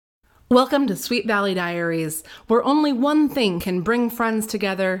Welcome to Sweet Valley Diaries, where only one thing can bring friends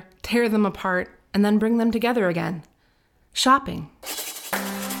together, tear them apart, and then bring them together again. Shopping.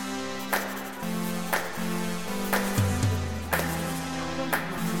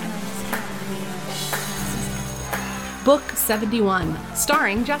 Book 71,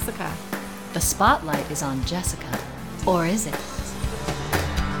 starring Jessica. The spotlight is on Jessica. Or is it? So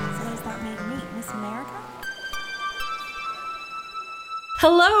does that make me Miss America?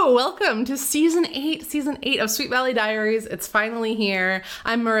 Hello, welcome to season 8 of Sweet Valley Diaries. It's finally here.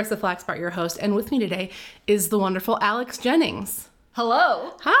 I'm Marissa Flaxbart, your host, and with me today is the wonderful Alex Jennings.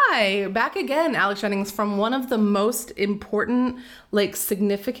 Hello. Hi, back again, Alex Jennings, from one of the most important,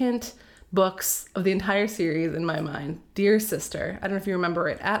 significant books of the entire series in my mind, Dear Sister. I don't know if you remember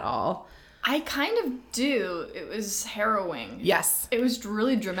it at all. I kind of do. It was harrowing. Yes. It was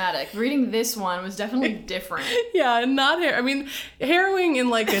really dramatic. Reading this one was definitely different. Yeah, not harrowing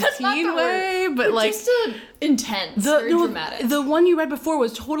in a teen way, but just intense, very dramatic. The one you read before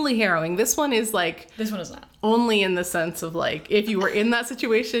was totally harrowing. This one is This one is not. only in the sense of if you were in that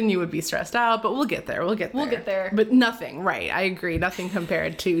situation, you would be stressed out, but we'll get there. We'll get there. But nothing, right. I agree. Nothing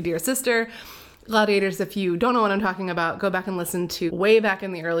compared to Dear Sister. Gladiators, if you don't know what I'm talking about, go back and listen to way back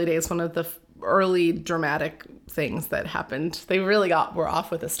in the early days, one of the early dramatic things that happened. They really were off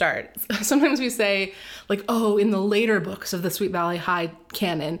with a start. Sometimes we say, in the later books of the Sweet Valley High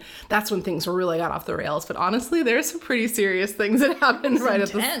canon, that's when things really got off the rails. But honestly, there's some pretty serious things that happened right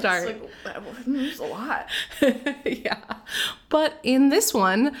at the start. There's a lot. Yeah. But in this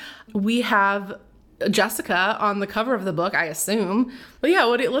one, we have Jessica on the cover of the book, I assume. But yeah,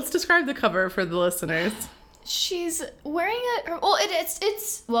 let's describe the cover for the listeners. She's wearing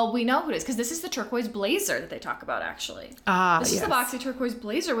we know who it is because this is the turquoise blazer that they talk about, actually. This is the boxy turquoise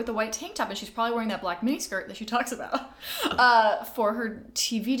blazer with the white tank top, and she's probably wearing that black miniskirt that she talks about for her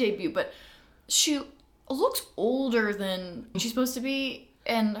TV debut. But she looks older than she's supposed to be,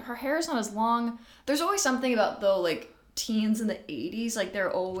 and her hair is not as long. There's always something about, teens in the 80s,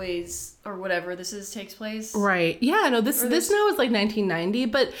 they're always, or whatever takes place. Right. Yeah, no, this now is 1990,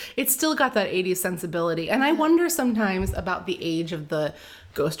 but it's still got that 80s sensibility. And I wonder sometimes about the age of the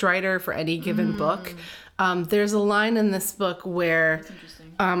ghostwriter for any given book. There's a line in this book where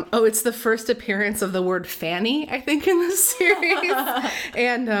it's the first appearance of the word Fanny, I think, in this series.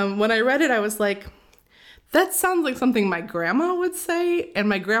 And when I read it, I was like, that sounds like something my grandma would say, and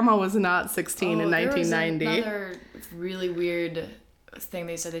my grandma was not 16 in 1990. There was another really weird thing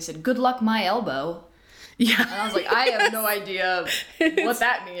they said. They said, "Good luck, my elbow." Yeah. And I was like, I have no idea what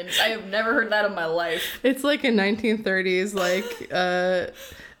that means. I have never heard that in my life. It's like a 1930s,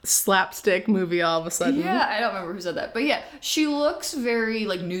 slapstick movie all of a sudden. Yeah, I don't remember who said that. But yeah, she looks very,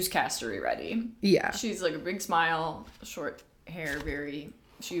 newscastery ready. Yeah. She's, a big smile, short hair,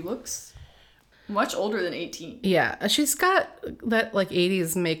 she looks much older than 18. Yeah, she's got that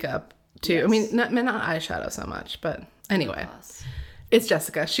 80s makeup too. Yes. I mean, not eyeshadow so much, but anyway. It's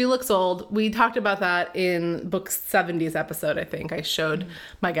Jessica. She looks old. We talked about that in book 70's episode, I think. I showed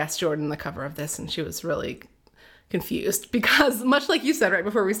my guest Jordan the cover of this, and she was really confused because, much like you said right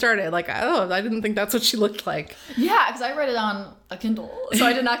before we started, I didn't think that's what she looked like. Yeah, because I read it on a Kindle, so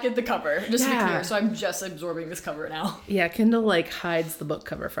I did not get the cover, just to be clear. So I'm just absorbing this cover now. Yeah, Kindle hides the book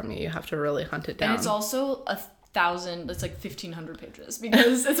cover from you. You have to really hunt it down. And it's also 1,500 pages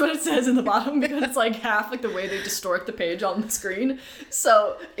because it's what it says in the bottom, because it's half the way they distort the page on the screen,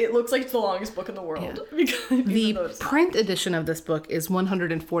 so it looks like it's the longest book in the world. Yeah. The print edition of this book is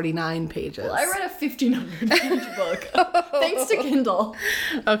 149 pages. Well, I read a 1,500 page book thanks to Kindle.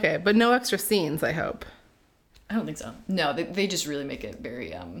 Okay, but no extra scenes, I hope. I don't think so. No, they just really make it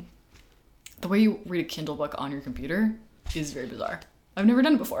very the way you read a Kindle book on your computer is very bizarre. I've never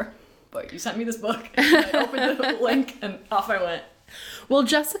done it before. But you sent me this book, and I opened the link, and off I went. Well,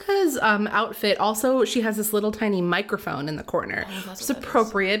 Jessica's outfit, also, she has this little tiny microphone in the corner. It's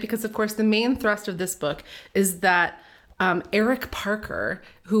appropriate because, of course, the main thrust of this book is that Eric Parker,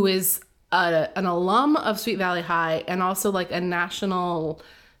 who is an alum of Sweet Valley High and also a national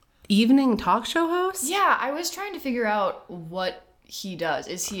evening talk show host. Yeah, I was trying to figure out what he does.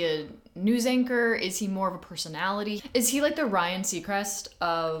 Is he a news anchor? Is he more of a personality? Is he the Ryan Seacrest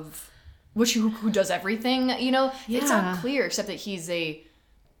of... who does everything, It's not clear, except that he's a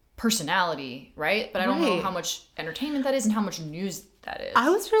personality, right? But I don't know how much entertainment that is and how much news that is. I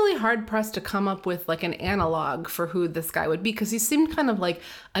was really hard pressed to come up with an analog for who this guy would be, because he seemed kind of like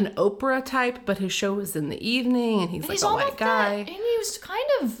an Oprah type, but his show was in the evening, and he's a white guy. And he was kind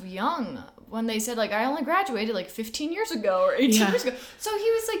of young when they said I only graduated 15 years ago or 18 years ago. So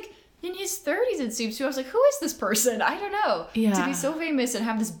he was in his 30s, it seems to. I was like, who is this person? I don't know. Yeah. To be so famous and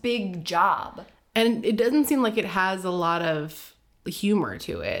have this big job. And it doesn't seem like it has a lot of humor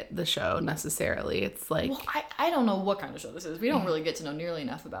to it, the show, necessarily. It's like... Well, I don't know what kind of show this is. We don't really get to know nearly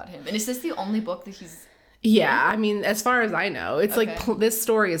enough about him. And is this the only book that he's... Yeah, I mean, as far as I know, it's like this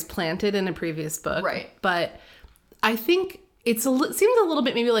story is planted in a previous book. Right. But I think seems a little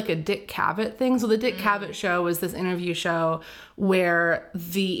bit maybe like a Dick Cavett thing. So the Dick Cavett show was this interview show where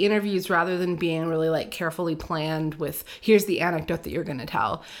the interviews, rather than being really like carefully planned with, here's the anecdote that you're going to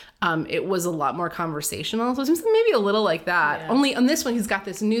tell, it was a lot more conversational. So it seems maybe a little like that. Yeah. Only on this one, he's got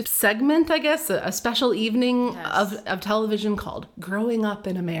this new segment, I guess, a special evening of television called Growing Up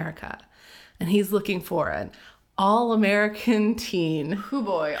in America. And he's looking for an all-American teen. Hoo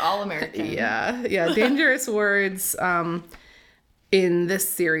boy, all-American. Yeah. Dangerous words in this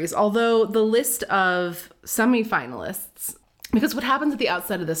series. Although the list of semifinalists, because what happens at the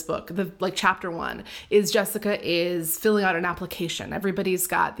outset of this book, chapter 1, is Jessica is filling out an application. Everybody's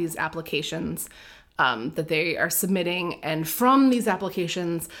got these applications that they are submitting. And from these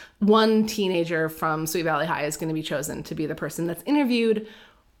applications, one teenager from Sweet Valley High is going to be chosen to be the person that's interviewed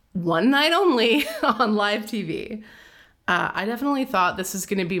one night only on live TV. I definitely thought this was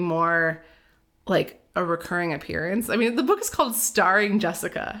going to be more like a recurring appearance. I mean, the book is called Starring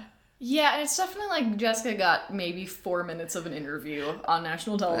Jessica. Yeah, and it's definitely like Jessica got maybe 4 minutes of an interview on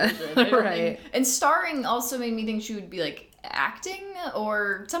national television. Right. And starring also made me think she would be like acting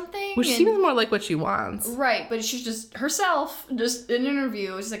or something. Which seems more like what she wants. Right, but she's just herself, just in an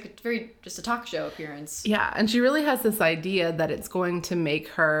interview. It's like just a talk show appearance. Yeah, and she really has this idea that it's going to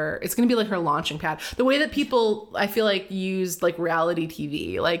be like her launching pad. The way that people, I feel like, use like reality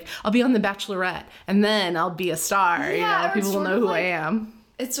TV. Like, I'll be on The Bachelorette, and then I'll be a star. Yeah, people will know who I am.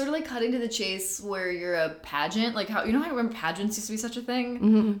 It's sort of like cutting to the chase where you're a pageant. Like how, how when pageants used to be such a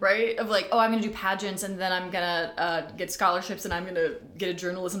thing, right? Of like, oh, I'm going to do pageants and then I'm going to get scholarships and I'm going to get a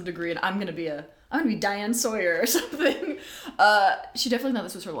journalism degree and I'm going to be Diane Sawyer or something. She definitely thought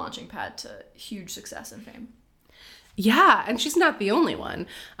this was her launching pad to huge success and fame. Yeah, and she's not the only one,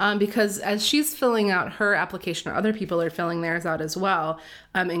 because as she's filling out her application, other people are filling theirs out as well,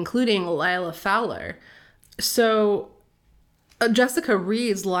 including Lila Fowler. So Jessica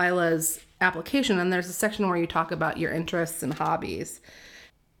reads Lila's application, and there's a section where you talk about your interests and hobbies.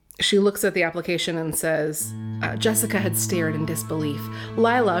 She looks at the application and says, Jessica had stared in disbelief.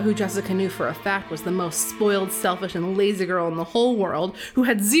 Lila, who Jessica knew for a fact was the most spoiled, selfish, and lazy girl in the whole world, who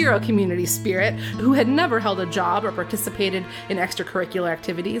had zero community spirit, who had never held a job or participated in extracurricular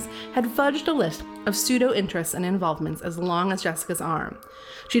activities, had fudged a list of pseudo-interests and involvements as long as Jessica's arm.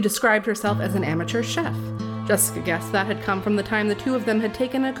 She described herself as an amateur chef. Jessica guessed that had come from the time the two of them had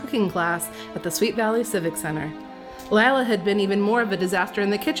taken a cooking class at the Sweet Valley Civic Center. Lila had been even more of a disaster in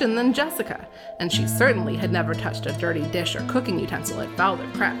the kitchen than Jessica, and she certainly had never touched a dirty dish or cooking utensil at Fowler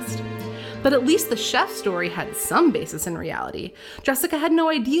Crest. But at least the chef story had some basis in reality. Jessica had no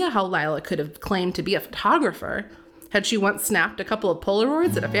idea how Lila could have claimed to be a photographer. Had she once snapped a couple of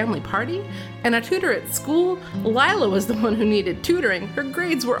Polaroids at a family party? And a tutor at school? Lila was the one who needed tutoring. Her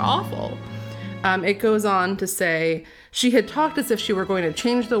grades were awful. It goes on to say, she had talked as if she were going to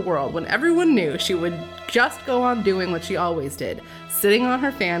change the world when everyone knew she would just go on doing what she always did, sitting on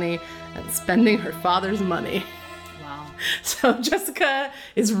her fanny and spending her father's money. Wow. So Jessica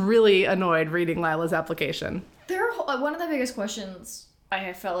is really annoyed reading Lila's application. One of the biggest questions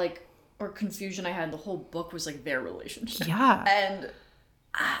I felt like, or confusion I had in the whole book, was like their relationship. Yeah. And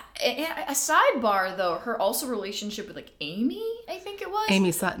a sidebar though, her also relationship with like Amy, I think it was.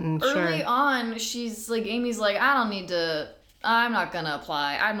 Amy Sutton, sure. Early on, she's like, Amy's like, I'm not gonna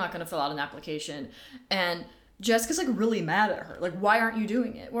apply. I'm not gonna fill out an application. And Jessica's like really mad at her. Like, why aren't you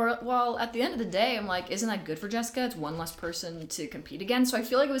doing it? Well, at the end of the day, I'm like, isn't that good for Jessica? It's one less person to compete against. So I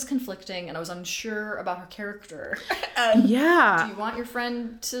feel like it was conflicting and I was unsure about her character. Yeah. Do you want your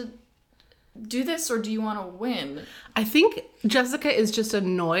friend to do this or do you want to win? I think Jessica is just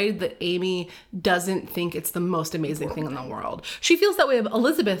annoyed that Amy doesn't think it's the most amazing thing in the world. She feels that way.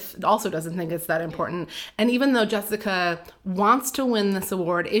 Elizabeth also doesn't think it's that important. And even though Jessica wants to win this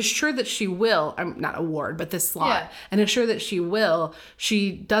award, is sure that she will, not award, but this slot, and is sure that she will,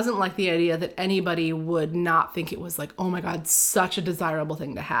 she doesn't like the idea that anybody would not think it was like, oh my God, such a desirable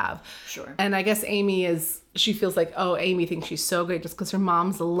thing to have. Sure. And I guess she feels like, oh, Amy thinks she's so great just because her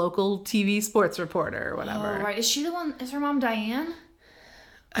mom's a local TV sports reporter or whatever. Oh, right. Is her mom Diane?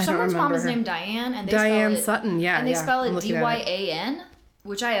 I don't Someone's remember mom is her. named Diane, and they Diane spell it, Sutton, yeah. And they spell it D-Y-A-N?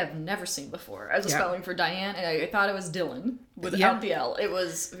 which I have never seen before. I was spelling for Diane, and I thought it was Dylan without the L. It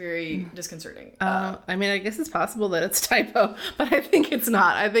was very disconcerting. I mean, I guess it's possible that it's typo, but I think it's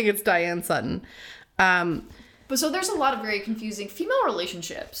not. I think it's Diane Sutton. But so there's a lot of very confusing female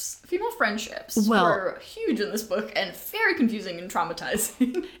relationships, female friendships were huge in this book and very confusing and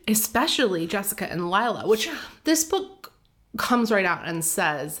traumatizing. Especially Jessica and Lila, which this book comes right out and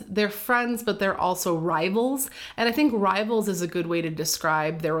says they're friends, but they're also rivals. And I think rivals is a good way to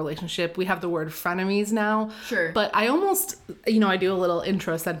describe their relationship. We have the word frenemies now. Sure. But I almost, I do a little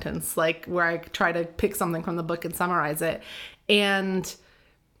intro sentence, like where I try to pick something from the book and summarize it. And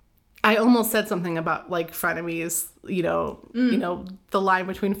I almost said something about like frenemies, the line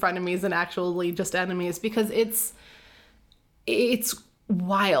between frenemies and actually just enemies, because it's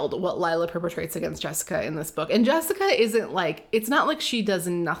wild what Lila perpetrates against Jessica in this book. And Jessica isn't like, it's not like she does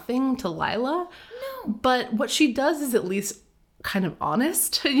nothing to Lila. No. But what she does is at least kind of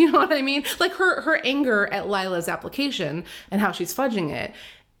honest. You know what I mean? Like her anger at Lila's application and how she's fudging it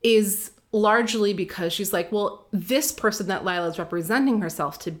is largely because she's like, well, this person that Lila's representing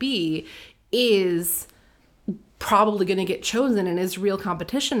herself to be is probably going to get chosen and is real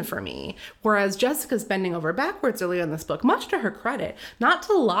competition for me. Whereas Jessica's bending over backwards early in this book, much to her credit, not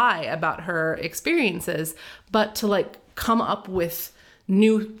to lie about her experiences, but to like come up with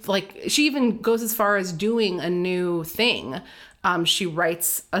new, like she even goes as far as doing a new thing. She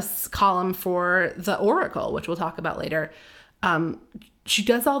writes a column for the Oracle, which we'll talk about later. She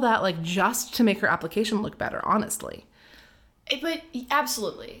does all that like just to make her application look better, honestly. But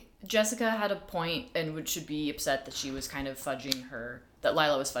absolutely. Jessica had a point and should be upset that she was kind of that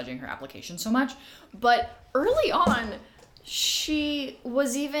Lila was fudging her application so much. But early on, Jessica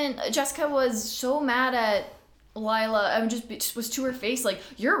was so mad at Lila, just was to her face, like,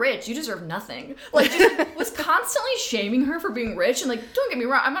 you're rich, you deserve nothing. Like, just was constantly shaming her for being rich. And like, don't get me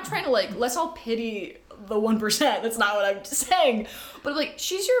wrong, I'm not trying to like, let's all pity the 1%. That's not what I'm saying. But like,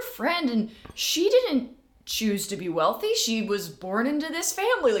 she's your friend and she didn't choose to be wealthy. She was born into this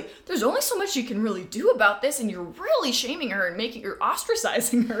family. Like, there's only so much you can really do about this, and you're really shaming her and you're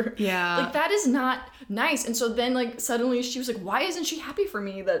ostracizing her. Yeah. Like, that is not nice. And so then, like, suddenly she was like, why isn't she happy for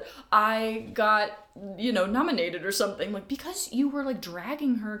me that I got, nominated or something? Like, because you were, like,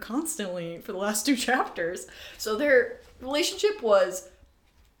 dragging her constantly for the last 2 chapters. So their relationship was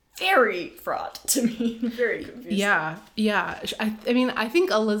very fraught to me. Very confusing. Yeah. I mean, I think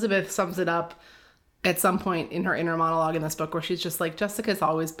Elizabeth sums it up at some point in her inner monologue in this book where she's just like, Jessica's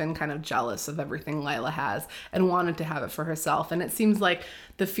always been kind of jealous of everything Lila has and wanted to have it for herself. And it seems like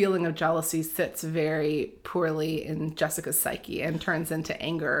the feeling of jealousy sits very poorly in Jessica's psyche and turns into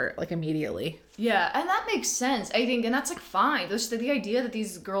anger like immediately. Yeah, and that makes sense, I think, and that's like fine. The idea that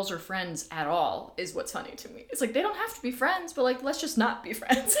these girls are friends at all is what's funny to me. It's like, they don't have to be friends, but like, let's just not be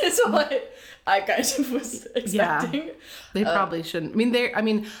friends is what I kind of was expecting. Yeah, they probably shouldn't.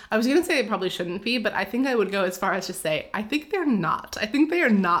 I was gonna say they probably shouldn't be, but I think I would go as far as to say, I think they're not. I think they are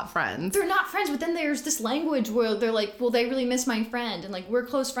not friends. They're not friends, but then there's this language where they're like, well, they really miss my friend, and like, we're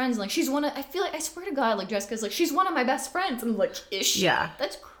close friends, and like, she's I feel like, I swear to God, like, Jessica's like, she's one of my best friends, and I'm like, is she? Yeah.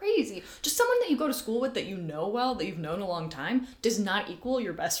 That's crazy. Just someone that you go to school with that you know well, that you've known a long time, does not equal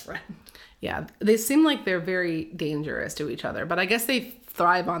your best friend. Yeah, they seem like they're very dangerous to each other, but I guess they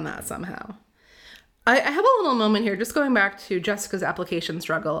thrive on that somehow. I have a little moment here, just going back to Jessica's application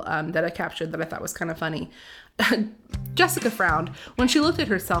struggle that I captured that I thought was kind of funny. Jessica frowned. When she looked at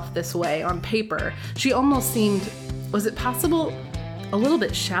herself this way on paper, she almost seemed, was it possible, a little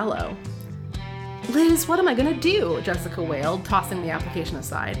bit shallow. Liz, what am I gonna do? Jessica wailed, tossing the application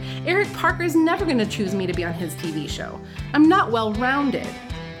aside. Eric Parker's never gonna choose me to be on his TV show. I'm not well-rounded.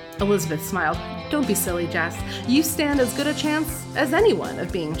 Elizabeth smiled. Don't be silly, Jess. You stand as good a chance as anyone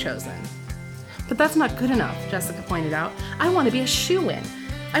of being chosen. But that's not good enough, Jessica pointed out. I want to be a shoo-in.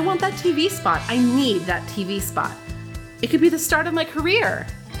 I want that TV spot. I need that TV spot. It could be the start of my career.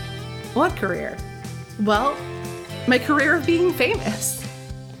 What career? Well, my career of being famous.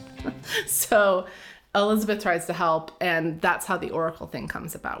 So Elizabeth tries to help, and that's how the Oracle thing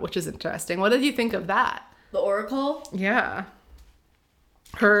comes about, which is interesting. What did you think of that? The Oracle? Yeah.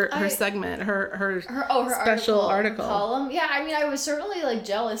 Her segment, her special article. Column. Yeah, I mean, I was certainly like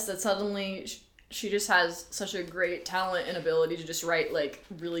jealous that suddenly she just has such a great talent and ability to just write like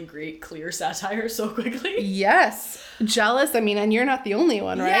really great, clear satire so quickly. Yes. Jealous. I mean, and you're not the only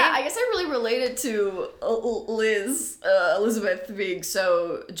one, right? Yeah, I guess I really related to Elizabeth being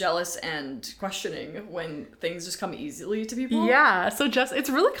so jealous and questioning when things just come easily to people. Yeah. So Jess, it's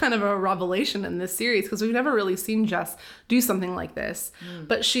really kind of a revelation in this series because we've never really seen Jess do something like this.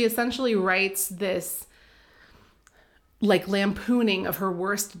 But she essentially writes this like lampooning of her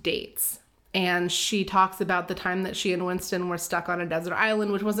worst dates. And she talks about the time that she and Winston were stuck on a desert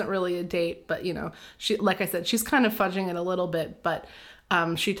island, which wasn't really a date, but you know, she, like I said, she's kind of fudging it a little bit, but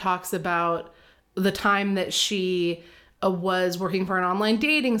she talks about the time that she was working for an online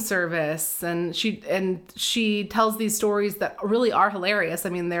dating service, and she tells these stories that really are hilarious. I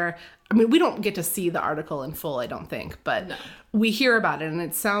mean, we don't get to see the article in full, I don't think, but no. We hear about it, and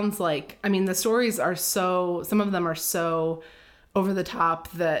it sounds like, I mean, the stories are some of them are so over the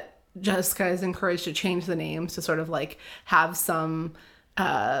top that Jessica is encouraged to change the names to sort of like have some,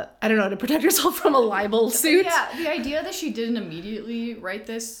 I don't know, to protect herself from a libel suit. Yeah, the idea that she didn't immediately write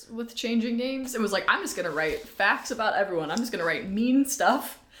this with changing names, it was like, I'm just going to write facts about everyone. I'm just going to write mean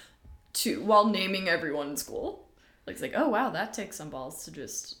stuff while naming everyone in school. Like, it's like, oh, wow, that takes some balls to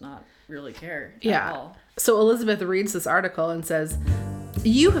just not really care at all. So Elizabeth reads this article and says,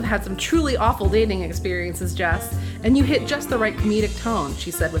 "You have had some truly awful dating experiences, Jess, and you hit just the right comedic tone,"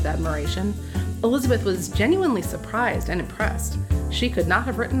 she said with admiration. Elizabeth was genuinely surprised and impressed. She could not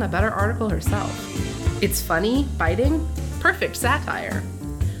have written a better article herself. It's funny, biting, perfect satire.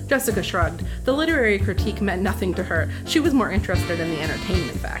 Jessica shrugged. The literary critique meant nothing to her. She was more interested in the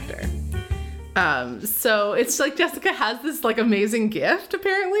entertainment factor. So it's like Jessica has this like amazing gift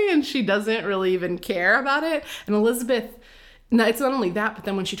apparently, and she doesn't really even care about it. And Elizabeth, no, it's not only that, but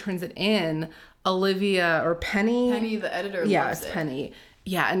then when she turns it in, Olivia or Penny, the editor, loves it. Penny.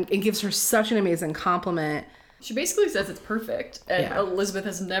 Yeah, and gives her such an amazing compliment. She basically says it's perfect, and Elizabeth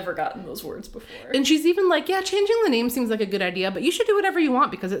has never gotten those words before. And she's even like, yeah, changing the name seems like a good idea, but you should do whatever you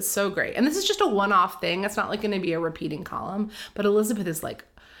want because it's so great. And this is just a one-off thing. It's not like going to be a repeating column. But Elizabeth is like,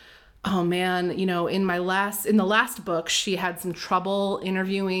 oh man, you know, in the last book, she had some trouble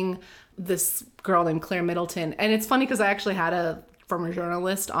interviewing this girl named Claire Middleton. And it's funny because I actually had a former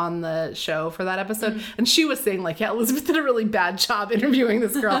journalist on the show for that episode, and she was saying like, yeah, Elizabeth did a really bad job interviewing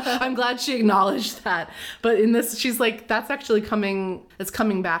this girl. I'm glad she acknowledged that. But in this, she's like, that's actually coming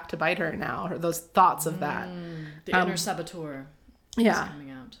back to bite her now, or those thoughts of that. The inner saboteur is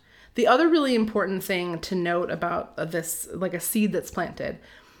coming out. The other really important thing to note about this, like a seed that's planted,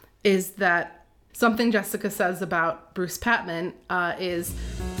 is that something Jessica says about Bruce Patman is,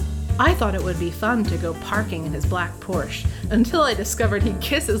 "I thought it would be fun to go parking in his black Porsche until I discovered he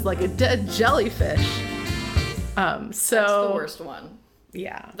kisses like a dead jellyfish." That's the worst one.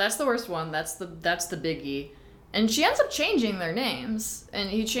 Yeah. That's the worst one. That's the biggie. And she ends up changing their names,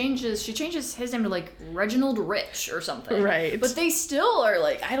 and she changes his name to like Reginald Rich or something. Right. But they still are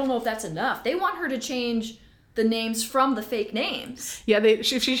like, I don't know if that's enough. They want her to change the names from the fake names. Yeah,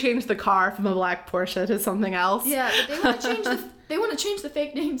 she changed the car from a black Porsche to something else. Yeah, but they want to change the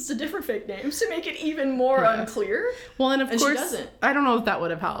fake names to different fake names to make it even more unclear. Well, and of course, she doesn't. I don't know if that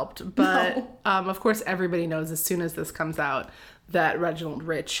would have helped, but of course, everybody knows as soon as this comes out that Reginald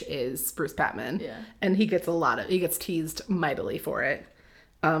Rich is Bruce Patman. Yeah, and he gets teased mightily for it.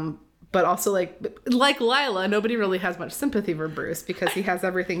 But also, like Lila, nobody really has much sympathy for Bruce because he has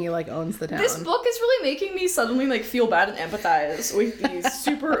everything. He like owns the town. This book is really making me suddenly like feel bad and empathize with these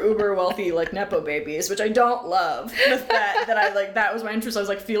super uber wealthy like nepo babies, which I don't love. That was my interest. I was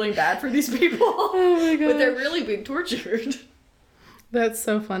like feeling bad for these people. Oh my god! But they're really being tortured. That's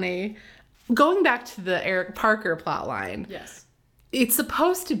so funny. Going back to the Eric Parker plotline. Yes. It's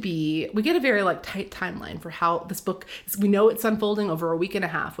supposed to be, we get a very like tight timeline for how this book is. We know it's unfolding over a week and a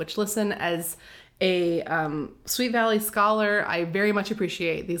half, which, listen, as a Sweet Valley scholar, I very much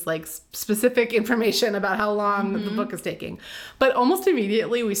appreciate these like specific information about how long the book is taking. But almost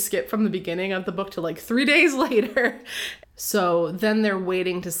immediately we skip from the beginning of the book to like 3 days later. So then they're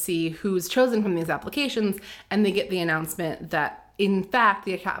waiting to see who's chosen from these applications, and they get the announcement that in fact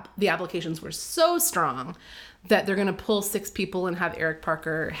the applications were so strong that they're going to pull 6 people and have Eric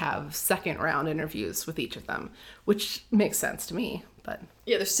Parker have second round interviews with each of them, which makes sense to me. But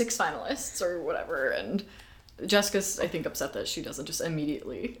yeah, there's 6 finalists or whatever, and Jessica's, I think, upset that she isn't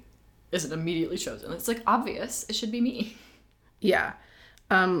immediately chosen. It's like obvious it should be me. Yeah.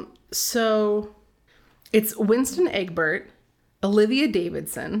 So it's Winston Egbert, Olivia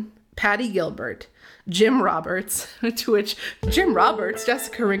Davidson, Patty Gilbert, Jim Roberts, to which Jim Roberts,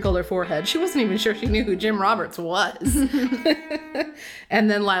 Jessica wrinkled her forehead. She wasn't even sure she knew who Jim Roberts was. And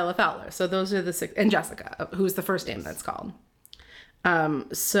then Lila Fowler. So those are the 6, and Jessica, who's the first name that's called.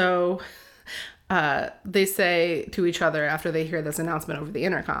 So they say to each other after they hear this announcement over the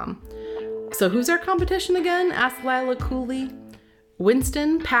intercom, "So who's our competition again?" asked Lila coolly.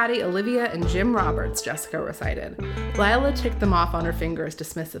 "Winston, Patty, Olivia, and Jim Roberts," Jessica recited. Lila ticked them off on her fingers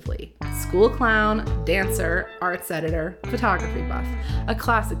dismissively. School clown, dancer, arts editor, photography buff. A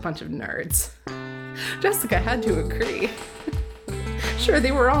classic bunch of nerds. Jessica had to agree. Sure,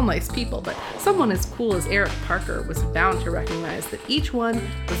 they were all nice people, but someone as cool as Eric Parker was bound to recognize that each one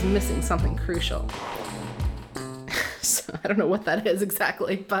was missing something crucial. So I don't know what that is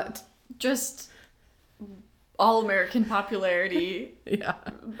exactly, but... Just all-American popularity. Yeah.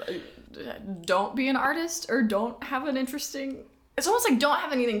 Don't be an artist or don't have an interesting... It's almost like don't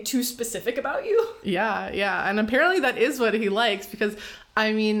have anything too specific about you. Yeah. And apparently that is what he likes because,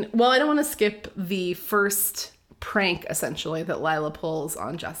 I mean, well, I don't want to skip the first prank, essentially, that Lila pulls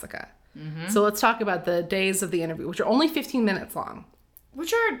on Jessica. Mm-hmm. So let's talk about the days of the interview, which are only 15 minutes long.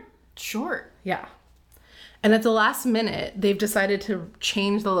 Which are short. Yeah. And at the last minute, they've decided to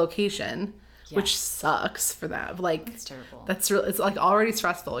change the location, which sucks for them. Like, it's terrible. It's like already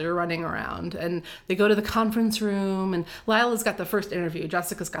stressful. You're running around. And they go to the conference room, and Lila's got the first interview.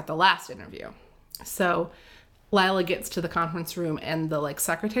 Jessica's got the last interview. So Lila gets to the conference room, and the like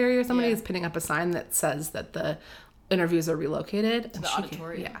secretary or somebody is pinning up a sign that says that the interviews are relocated. To the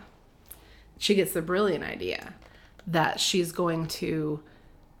auditorium. She gets the brilliant idea that she's going to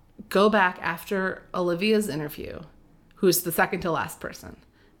go back after Olivia's interview, who's the second to last person,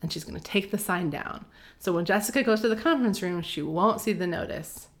 and she's going to take the sign down. So when Jessica goes to the conference room, she won't see the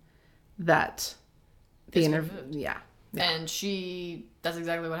notice that the interview... Yeah. And that's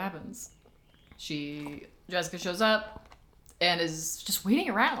exactly what happens. Jessica shows up and is just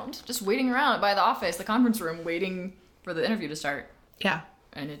waiting around by the office, the conference room, waiting for the interview to start. Yeah.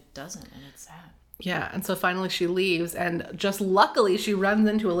 And it doesn't, and it's sad. Yeah, and so finally she leaves, and just luckily she runs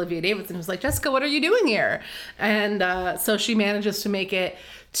into Olivia Davidson, who's like, Jessica, what are you doing here? And so she manages to make it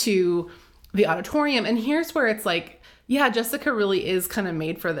to the auditorium, and here's where it's like, yeah, Jessica really is kind of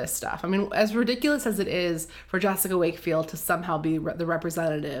made for this stuff. I mean, as ridiculous as it is for Jessica Wakefield to somehow be the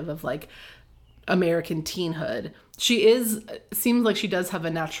representative of, like, American teenhood, seems like she does have a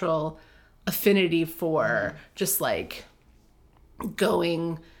natural affinity for just, like,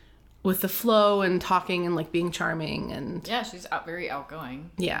 going with the flow and talking and like being charming and she's very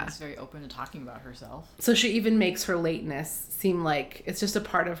outgoing. Yeah, she's very open to talking about herself. So she even makes her lateness seem like it's just a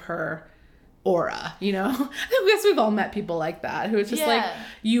part of her aura, you know. I guess we've all met people like that who it's just like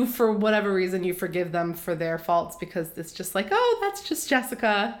you, for whatever reason, you forgive them for their faults because it's just like, oh, that's just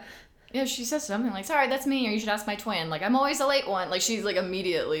Jessica. Yeah, she says something like, sorry, that's me, or you should ask my twin. Like, I'm always a late one. Like, she's like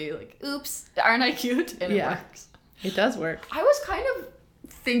immediately like, oops, aren't I cute? And it works. It does work. I was kind of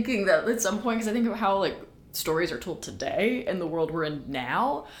thinking that at some point, because I think of how like stories are told today in the world we're in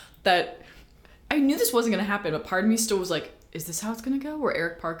now, that I knew this wasn't going to happen, but part of me still was like, is this how it's going to go? Where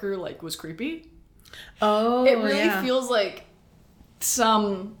Eric Parker like was creepy? Oh, it really feels like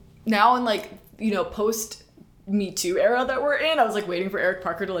some now in like, you know, post Me Too era that we're in. I was like waiting for Eric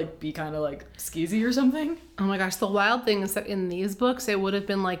Parker to like be kind of like skeezy or something. Oh my gosh, the wild thing is that in these books it would have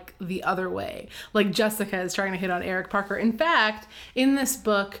been like the other way. Like Jessica is trying to hit on Eric Parker. In fact, in this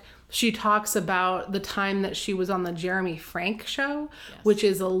book she talks about the time that she was on the Jeremy Frank show, which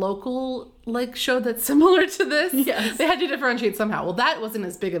is a local like show that's similar to this. Yes. They had to differentiate somehow. Well, that wasn't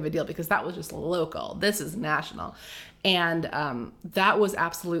as big of a deal because that was just local. This is national. And that was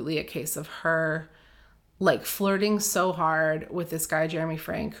absolutely a case of her like flirting so hard with this guy, Jeremy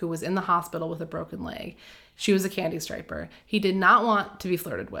Frank, who was in the hospital with a broken leg. She was a candy striper. He did not want to be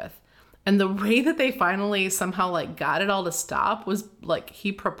flirted with. And the way that they finally somehow like got it all to stop was like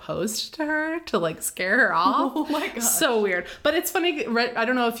he proposed to her to like scare her off. Oh my god. So weird. But it's funny. I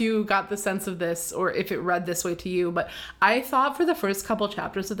don't know if you got the sense of this or if it read this way to you, but I thought for the first couple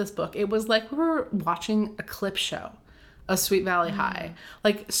chapters of this book, it was like we were watching a clip show of Sweet Valley High.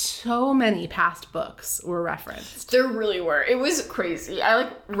 Like so many past books were referenced. There really were. It was crazy. I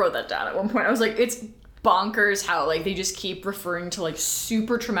like wrote that down at one point. I was like, it's bonkers how like they just keep referring to like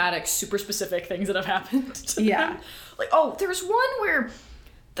super traumatic, super specific things that have happened to them. Like, oh, there's one where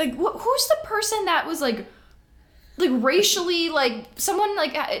like who's the person that was like racially, like someone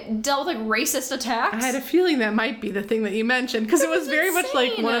like dealt with like racist attacks. I had a feeling that might be the thing that you mentioned because it was very much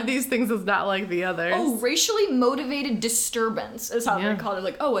like one of these things is not like the others. Oh, racially motivated disturbance is how they called it.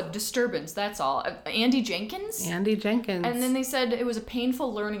 Like, oh, a disturbance, that's all. Andy Jenkins. And then they said it was a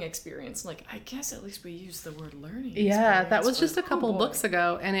painful learning experience. Like, I guess at least we used the word learning. Yeah, that was just a couple books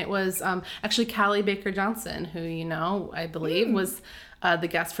ago, and it was actually Callie Baker Johnson, who I believe was the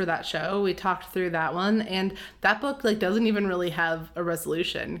guest for that show. We talked through that one, and that book like doesn't even really have a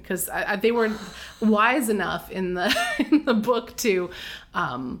resolution because they were wise enough in the book to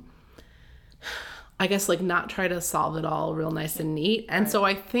I guess like not try to solve it all real nice and neat. And so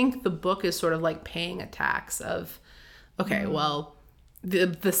I think the book is sort of like paying a tax of, okay, well,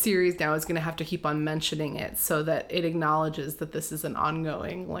 the series now is going to have to keep on mentioning it so that it acknowledges that this is an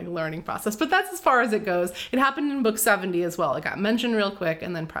ongoing like learning process. But that's as far as it goes. It happened in book 70 as well. It got mentioned real quick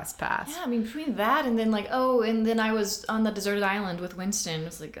and then pressed past. Yeah, I mean, between that and then like, oh, and then I was on the deserted island with Winston. It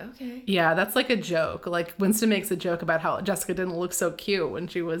was like, okay. Yeah, that's like a joke. Like Winston makes a joke about how Jessica didn't look so cute when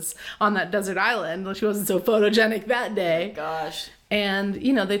she was on that desert island. She wasn't so photogenic that day. Oh, gosh. And,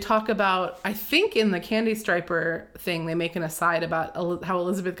 you know, they talk about, I think in the Candy Striper thing, they make an aside about how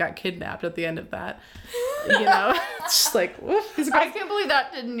Elizabeth got kidnapped at the end of that. You know, it's just like, I can't believe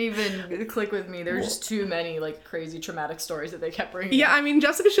that didn't even click with me. There were just too many, like, crazy traumatic stories that they kept bringing Yeah, up. I mean,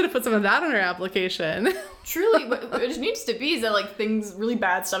 Jessica should have put some of that on her application. Truly, what it needs to be is that, like, really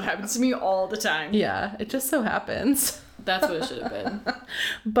bad stuff happens to me all the time. Yeah, it just so happens. That's what it should have been.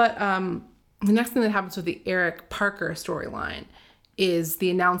 But the next thing that happens with the Eric Parker storyline is the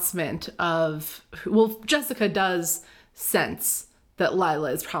announcement of, well, Jessica does sense that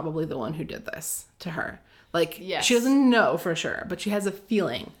Lila is probably the one who did this to her. Like, yes. She doesn't know for sure, but she has a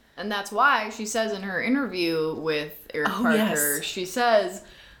feeling. And that's why she says in her interview with Eric Parker, yes. She says,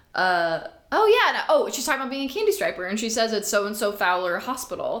 she's talking about being a Candy Striper, and she says it's so-and-so Fowler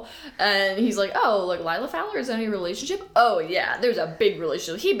Hospital. And he's like, oh, like Lila Fowler, is there any relationship? Oh, yeah, there's a big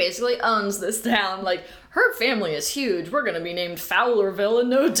relationship. He basically owns this town. Like, her family is huge. We're going to be named Fowlerville in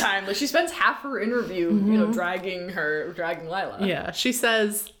no time. Like, she spends half her interview, you know, dragging Lila. Yeah, she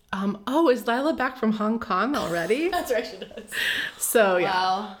says, is Lila back from Hong Kong already? That's right, she does. So,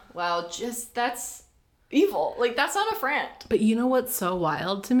 yeah. Wow, that's evil. Like, that's not a friend. But you know what's so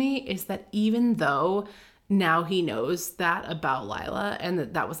wild to me is that even though now he knows that about Lila and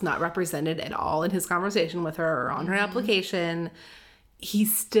that was not represented at all in his conversation with her or on her application, he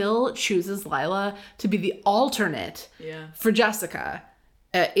still chooses Lila to be the alternate for Jessica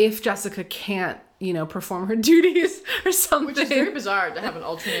if Jessica can't, you know, perform her duties or something. Which is very bizarre to have an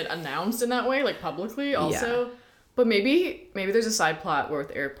alternate announced in that way, like publicly also. Yeah. But maybe there's a side plot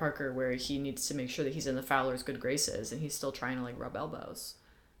with Eric Parker where he needs to make sure that he's in the Fowler's good graces and he's still trying to like rub elbows.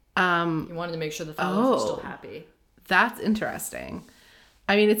 He wanted to make sure the Fowlers were still happy. That's interesting.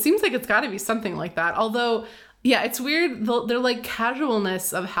 I mean, it seems like it's got to be something like that. Although, yeah, it's weird. Their like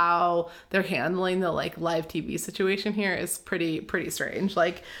casualness of how they're handling the like live TV situation here is pretty strange.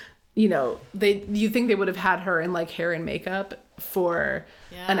 Like, you know, you think they would have had her in like hair and makeup for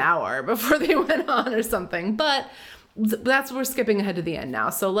an hour before they went on or something. But we're skipping ahead to the end now.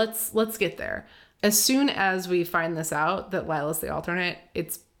 So let's get there. As soon as we find this out that Lila's the alternate,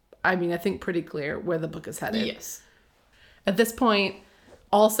 I think pretty clear where the book is headed. Yes. At this point,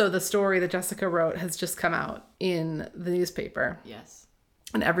 also the story that Jessica wrote has just come out in the newspaper. Yes.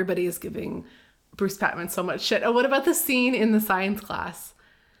 And everybody is giving Bruce Patman so much shit. Oh, what about the scene in the science class?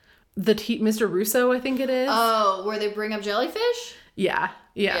 Mr. Russo, I think it is. Oh, where they bring up jellyfish? Yeah.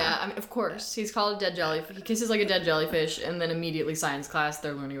 Yeah, I mean, of course. He's called a dead jellyfish. He kisses like a dead jellyfish, and then immediately science class,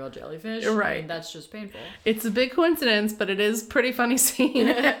 they're learning about jellyfish. Right. I mean, that's just painful. It's a big coincidence, but it is pretty funny scene.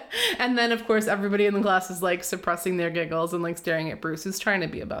 And then, of course, everybody in the class is like suppressing their giggles and like staring at Bruce, who's trying to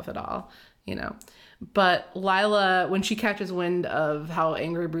be above it all, you know. But Lila, when she catches wind of how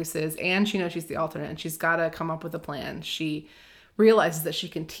angry Bruce is, and she knows she's the alternate, and she's got to come up with a plan, she realizes that she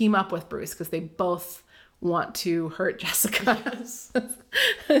can team up with Bruce because they both want to hurt Jessica. Yes.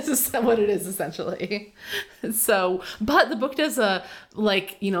 This is what it is, essentially. So, but the book does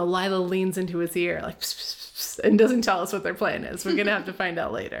Lila leans into his ear, like, pss, pss, pss, and doesn't tell us what their plan is. We're going to have to find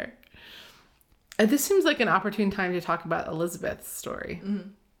out later. And this seems like an opportune time to talk about Elizabeth's story.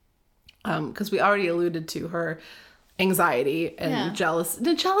 Because we already alluded to her anxiety and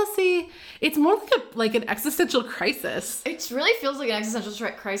jealousy. It's more like an existential crisis. It really feels like an existential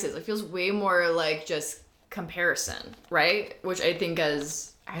crisis. It feels way more like just comparison, right? Which I think I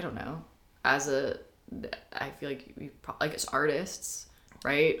feel like as artists,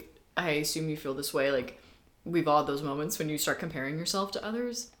 right? I assume you feel this way. Like, we've all had those moments when you start comparing yourself to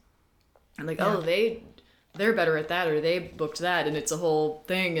others. And like, they're better at that, or they booked that, and it's a whole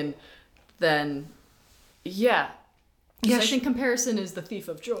thing. And then, I think comparison is the thief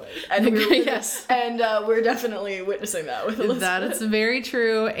of joy. And we're definitely witnessing that with Elizabeth. That is very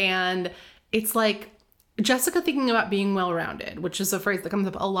true. And it's like Jessica thinking about being well-rounded, which is a phrase that comes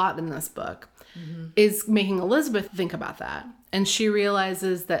up a lot in this book, is making Elizabeth think about that. And she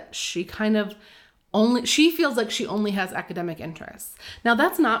realizes that she feels like she only has academic interests. Now,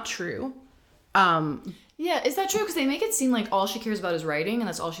 that's not true. Is that true? Because they make it seem like all she cares about is writing, and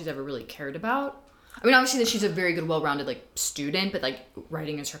that's all she's ever really cared about. I mean, obviously that she's a very good, well-rounded, like, student, but, like,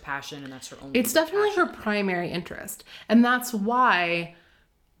 writing is her passion, and that's her only It's definitely her primary interest. And that's why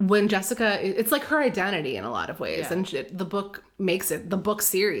when Jessica, it's like her identity in a lot of ways. Yeah. And the book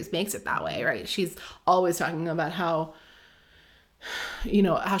series makes it that way, right? She's always talking about how,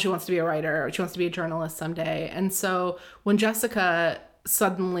 how she wants to be a writer, or she wants to be a journalist someday. And so when Jessica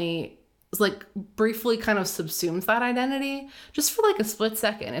suddenly like briefly kind of subsumes that identity just for like a split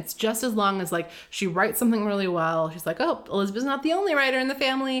second, it's just as long as like she writes something really well. She's like, oh, Elizabeth's not the only writer in the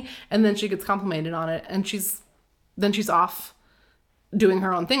family. And then she gets complimented on it. And she's off doing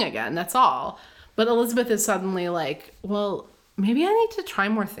her own thing again. That's all. But Elizabeth is suddenly like, well, maybe I need to try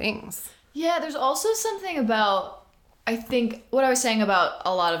more things. Yeah, there's also something about, I think, what I was saying about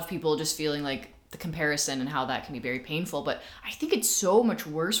a lot of people just feeling like the comparison and how that can be very painful. But I think it's so much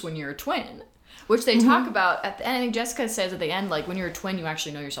worse when you're a twin, which they talk about at the end. I think Jessica says at the end, like, when you're a twin, you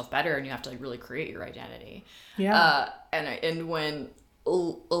actually know yourself better and you have to like really create your identity. Yeah. And when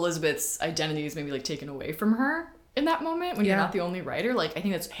Elizabeth's identity is maybe like taken away from her in that moment, when you're not the only writer, like, I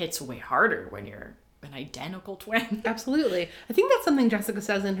think that hits way harder when you're an identical twin. Absolutely. I think that's something Jessica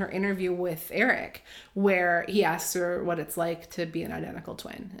says in her interview with Eric, where he asks her what it's like to be an identical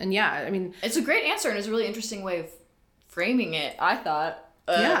twin. And yeah, I mean, it's a great answer, and it's a really interesting way of framing it, I thought.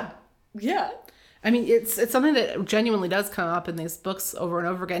 Yeah. I mean, it's something that genuinely does come up in these books over and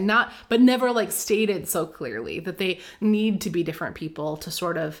over again, but never like stated so clearly, that they need to be different people to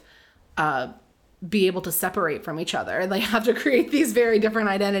sort of be able to separate from each other. They have to create these very different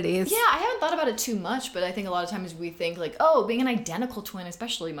identities. Yeah, I haven't thought about it too much, but I think a lot of times we think like, oh, being an identical twin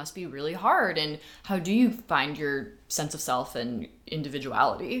especially must be really hard, and how do you find your sense of self and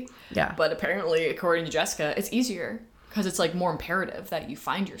individuality? Yeah. But apparently, according to Jessica, it's easier because it's like more imperative that you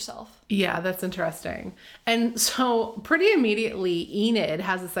find yourself. Yeah, that's interesting. And so pretty immediately, Enid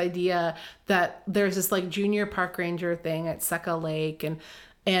has this idea that there's this like junior park ranger thing at Seca Lake,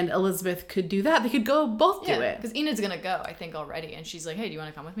 and Elizabeth could do that. They could go both do it. Because Enid's going to go, I think, already. And she's like, hey, do you want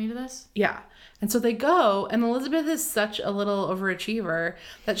to come with me to this? Yeah. And so they go, and Elizabeth is such a little overachiever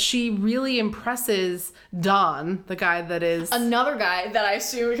that she really impresses Don, the guy that is... Another guy that I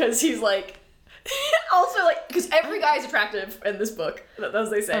assume because he's like... also, like, because every guy is attractive in this book,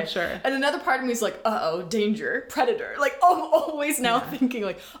 as they say. Oh, sure. And another part of me is like, uh-oh, danger, predator. Like, I'm always now thinking,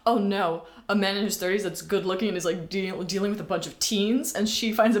 like, oh no, a man in his 30s that's good looking and is like dealing with a bunch of teens, and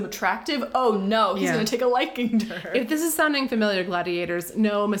she finds him attractive. Oh no, he's gonna take a liking to her. If this is sounding familiar, gladiators,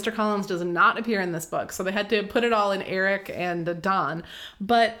 no, Mr. Collins does not appear in this book, so they had to put it all in Eric and Don.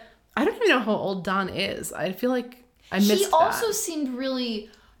 But I don't even know how old Don is. I feel like I missed that. He also seemed really...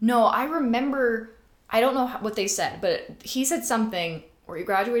 No, I remember, I don't know what they said, but he said something where he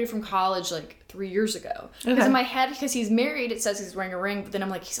graduated from college like 3 years ago. Because in my head, because he's married, it says he's wearing a ring, but then I'm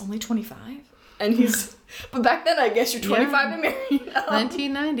like, he's only 25? And he's, but back then I guess you're 25 and married.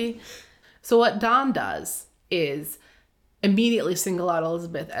 1990. So what Don does is immediately single out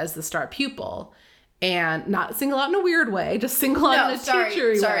Elizabeth as the star pupil. And not single out in a weird way, just single out in a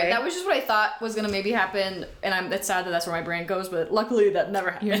teachery way. Sorry, that was just what I thought was going to maybe happen, and it's sad that that's where my brain goes, but luckily that never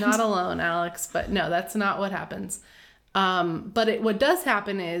happened. You're not alone, Alex, but no, that's not what happens. But what does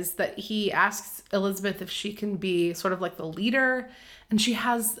happen is that he asks Elizabeth if she can be sort of like the leader, and she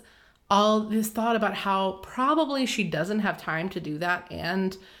has all this thought about how probably she doesn't have time to do that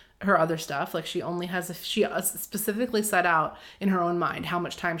and her other stuff. Like she specifically set out in her own mind how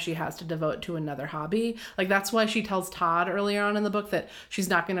much time she has to devote to another hobby. Like that's why she tells Todd earlier on in the book that she's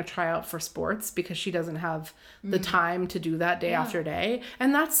not going to try out for sports because she doesn't have the time to do that day after day.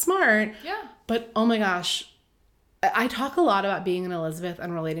 And that's smart. Yeah. But oh my gosh, I talk a lot about being an Elizabeth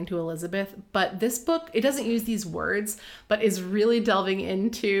and relating to Elizabeth, but this book, it doesn't use these words, but is really delving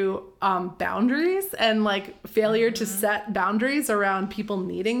into boundaries and like failure to set boundaries around people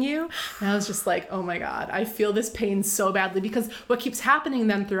needing you. And I was just like, oh my God, I feel this pain so badly, because what keeps happening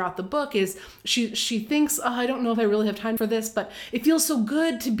then throughout the book is she thinks, oh, I don't know if I really have time for this, but it feels so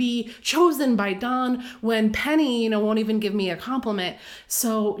good to be chosen by Don when Penny, won't even give me a compliment.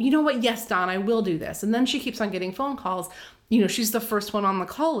 So you know what? Yes, Don, I will do this. And then she keeps on getting phone calls. She's the first one on the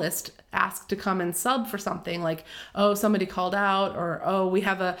call list asked to come and sub for something, like, oh, somebody called out, or, oh,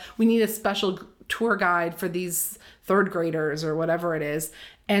 we need a special tour guide for these third graders or whatever it is.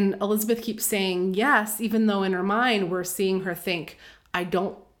 And Elizabeth keeps saying yes, even though in her mind we're seeing her think, I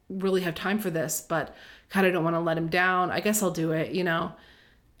don't really have time for this, but God, I don't want to let him down. I guess I'll do it,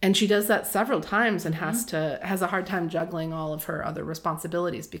 And she does that several times and has a hard time juggling all of her other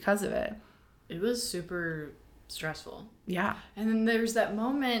responsibilities because of it. It was super stressful. Yeah. And then there's that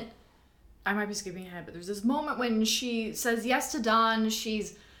moment, I might be skipping ahead, but there's this moment when she says yes to Don.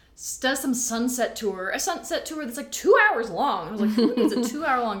 She's does some sunset tour. A sunset tour that's like 2 hours long. I was like, who needs a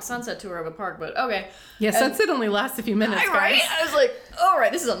 2-hour-long sunset tour of a park? But okay. Yeah, sunset only lasts a few minutes, guys. Right? I was like, all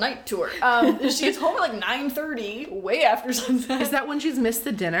right, this is a night tour. She gets home at like 9:30, way after sunset. Is that when she's missed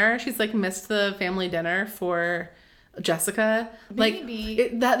the dinner? She's like missed the family dinner for Jessica. Maybe.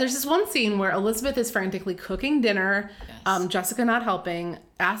 There's this one scene where Elizabeth is frantically cooking dinner, Yes. Jessica not helping,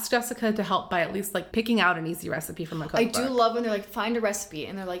 asks Jessica to help by at least like picking out an easy recipe from the cookbook. I do love when they're like, find a recipe,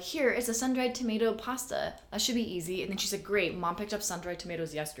 and they're like, here, it's a sun-dried tomato pasta. That should be easy. And then she's like, great, Mom picked up sun-dried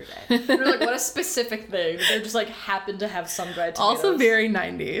tomatoes yesterday. And they're like, what a specific thing. They're just like, happen to have sun-dried tomatoes. Also very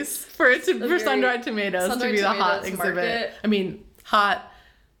 90s for sun-dried tomatoes to be the hot exhibit. Market. I mean, hot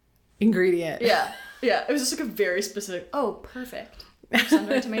ingredient. Yeah. Yeah, it was just like a very specific, perfect.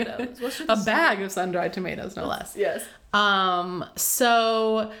 Sun-dried tomatoes. A bag of sun-dried tomatoes, no less. Yes.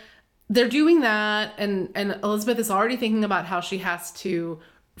 So they're doing that, and Elizabeth is already thinking about how she has to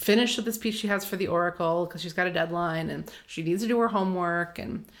finish this piece she has for the Oracle because she's got a deadline and she needs to do her homework.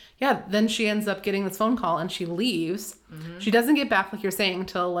 And yeah, then she ends up getting this phone call and she leaves. Mm-hmm. She doesn't get back, like you're saying,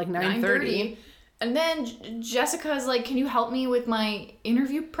 until like 9:30. And then Jessica's like, can you help me with my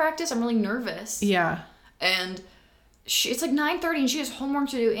interview practice? I'm really nervous. Yeah. And it's like 9:30 and she has homework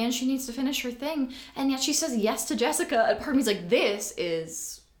to do and she needs to finish her thing. And yet she says yes to Jessica. And part of me's like, this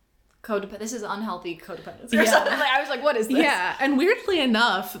is codependent. This is unhealthy codependency. Or something. Like, I was like, what is this? Yeah. And weirdly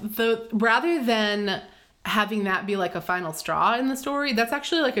enough, rather than having that be like a final straw in the story, that's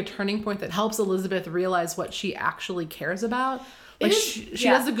actually like a turning point that helps Elizabeth realize what she actually cares about. Like she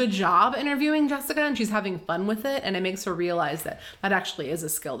does a good job interviewing Jessica and she's having fun with it, and it makes her realize that actually is a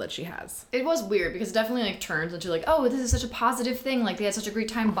skill that she has. It was weird because it definitely like turns into like, oh, this is such a positive thing. Like they had such a great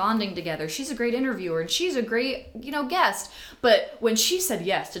time bonding together. She's a great interviewer and she's a great, guest. But when she said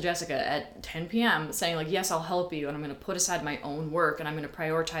yes to Jessica at 10 p.m. saying like, yes, I'll help you and I'm going to put aside my own work and I'm going to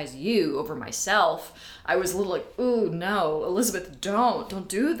prioritize you over myself, I was a little like, ooh, no, Elizabeth, don't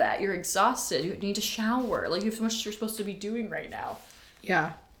do that. You're exhausted. You need to shower. Like you have so much you're supposed to be doing right now.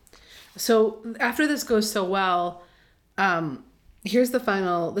 Yeah. So after this goes so well,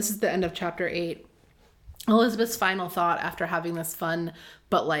 this is the end of chapter 8. Elizabeth's final thought after having this fun,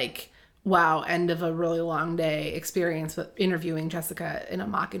 but like, wow, end of a really long day experience with interviewing Jessica in a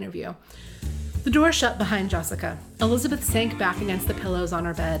mock interview. The door shut behind Jessica. Elizabeth sank back against the pillows on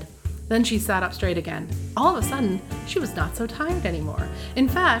her bed. Then she sat up straight again. All of a sudden, she was not so tired anymore. In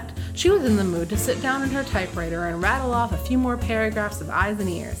fact, she was in the mood to sit down at her typewriter and rattle off a few more paragraphs of eyes and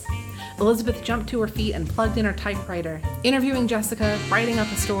ears. Elizabeth jumped to her feet and plugged in her typewriter. Interviewing Jessica, writing up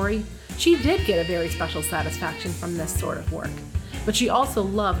a story, she did get a very special satisfaction from this sort of work. But she also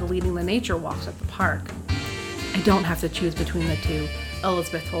loved leading the nature walks at the park. I don't have to choose between the two,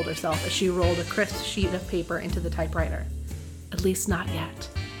 Elizabeth told herself as she rolled a crisp sheet of paper into the typewriter. At least not yet.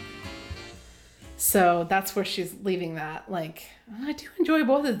 So that's where she's leaving that. Like, I do enjoy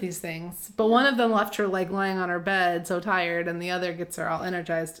both of these things. But one of them left her like lying on her bed so tired, and the other gets her all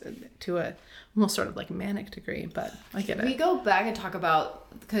energized to a almost sort of like manic degree. But I get it. We go back and talk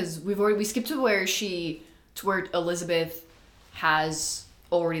about, because we skipped to where Elizabeth has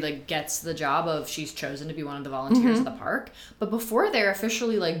already like gets the job of she's chosen to be one of the volunteers at the park. But before they're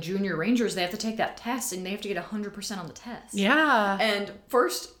officially like junior rangers, they have to take that test and they have to get 100% on the test. Yeah. And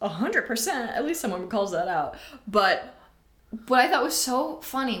first 100%, at least someone calls that out. But what I thought was so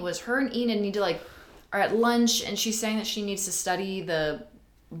funny was her and Enid need to like are at lunch and she's saying that she needs to study the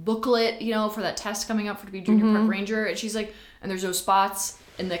booklet, for that test coming up to be junior park ranger. And she's like, and there's no spots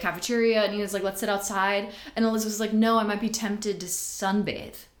in the cafeteria, and Nina's like, let's sit outside. And Elizabeth's like, no, I might be tempted to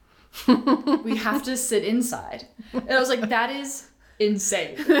sunbathe. We have to sit inside. And I was like, that is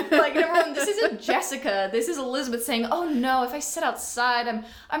insane. Like, everyone, this isn't Jessica. This is Elizabeth saying, oh no, if I sit outside,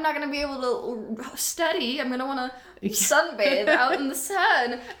 I'm not going to be able to study. I'm going to want to sunbathe out in the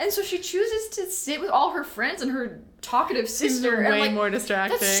sun. And so she chooses to sit with all her friends and her talkative sister. Way more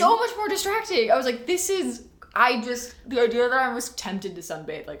distracting. That's so much more distracting. I was like, the idea that I was tempted to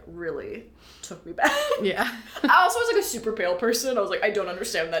sunbathe, like, really took me back. Yeah. I also was, like, a super pale person. I was like, I don't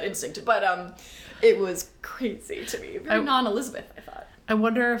understand that instinct. But, it was crazy to me. Very non-Elizabeth, I thought. I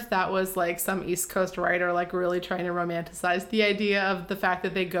wonder if that was, like, some East Coast writer, like, really trying to romanticize the idea of the fact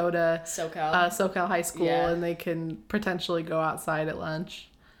that they go to SoCal High School and they can potentially go outside at lunch.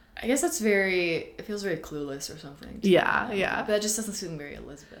 I guess it feels very Clueless or something. Yeah, yeah. But that just doesn't seem very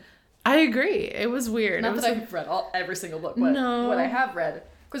Elizabeth. I agree. It was weird. Not that I've read every single book, but what I have read.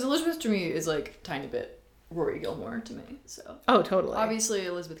 Because Elizabeth to me is like a tiny bit Rory Gilmore to me. So. Oh, totally. Obviously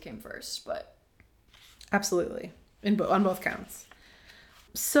Elizabeth came first, but. Absolutely. On both counts.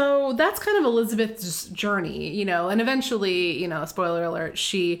 So that's kind of Elizabeth's journey, you know, and eventually, you know, spoiler alert,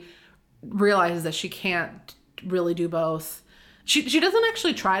 she realizes that she can't really do both. She doesn't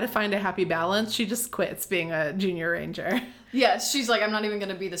actually try to find a happy balance. She just quits being a junior ranger. Yes, she's like, I'm not even going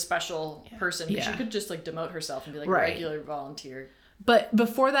to be the special person. Yeah. She could just like demote herself and be like a regular volunteer. But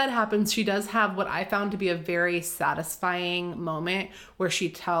before that happens, she does have what I found to be a very satisfying moment where she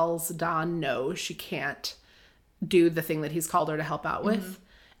tells Don no, she can't do the thing that he's called her to help out with. Mm-hmm.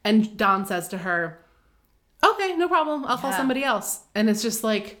 And Don says to her, okay, no problem. I'll call somebody else. And it's just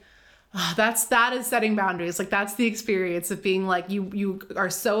like, that is setting boundaries. Like, that's the experience of being like, you are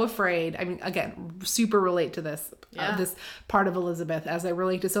so afraid. I mean, again, super relate to this, this part of Elizabeth, as I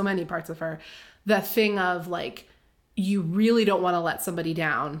relate to so many parts of her. The thing of like, you really don't want to let somebody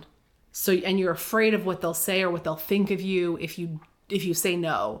down. So, and you're afraid of what they'll say or what they'll think of you if you say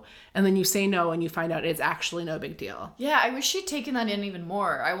no. And then you say no and you find out it's actually no big deal. Yeah, I wish she'd taken that in even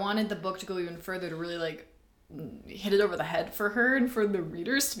more. I wanted the book to go even further, to really like hit it over the head for her and for the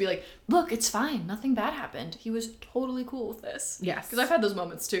readers to be like, look, it's fine. Nothing bad happened. He was totally cool with this. Yes. Because I've had those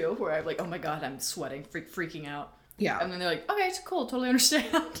moments too where I'm like, oh my God, I'm sweating, freaking out. Yeah. And then they're like, okay, it's cool. Totally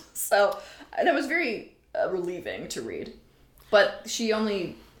understand. So that was very relieving to read. But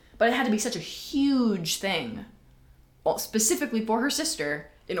it had to be such a huge thing, well, specifically for her sister,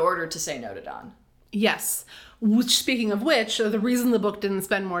 in order to say no to Don. Yes. Which, speaking of which, the reason the book didn't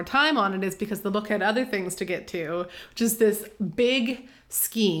spend more time on it is because the book had other things to get to, which is this big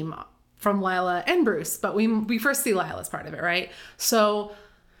scheme from Lila and Bruce. But we first see Lila's part of it, right? So,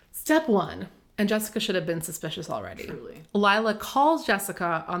 step one, and Jessica should have been suspicious already. Truly. Lila calls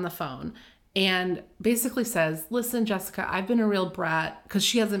Jessica on the phone and basically says, listen, Jessica, I've been a real brat, because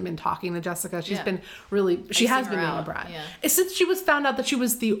she hasn't been talking to Jessica. She has been being a brat. Yeah. Since she was found out that she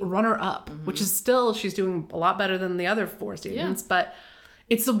was the runner-up, which is still, she's doing a lot better than the other 4 students, but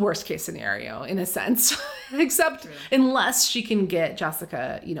it's the worst case scenario in a sense, except unless she can get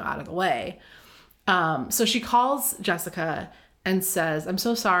Jessica, you know, out of the way. So she calls Jessica and says, I'm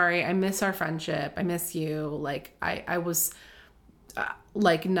so sorry. I miss our friendship. I miss you. Like, I was...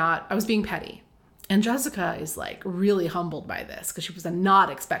 I was being petty. And Jessica is like really humbled by this because she was not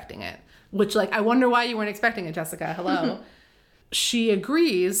expecting it, which like, I wonder why you weren't expecting it, Jessica. Hello. She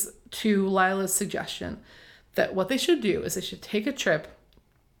agrees to Lila's suggestion that what they should do is they should take a trip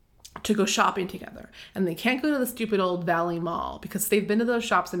to go shopping together. And they can't go to the stupid old Valley Mall because they've been to those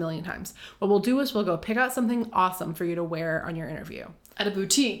shops a million times. What we'll do is we'll go pick out something awesome for you to wear on your interview. At a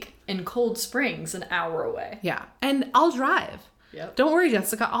boutique in Cold Springs, an hour away. Yeah. And I'll drive. Yep. Don't worry,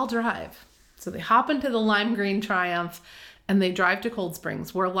 Jessica, I'll drive. So they hop into the lime green Triumph and they drive to Cold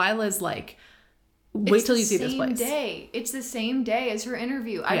Springs, where Lila's like, wait till you see this place. It's the same day as her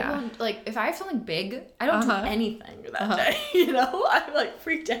interview. I don't, like, if I have something big, I don't do anything that day. You know, I'm like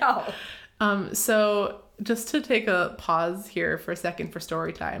freaked out. So just to take a pause here for a second for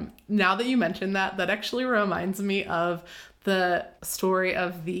story time. Now that you mentioned that actually reminds me of the story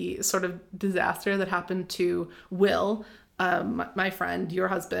of the sort of disaster that happened to Will, my friend, your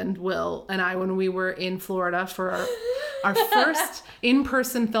husband, Will, and I, when we were in Florida for our first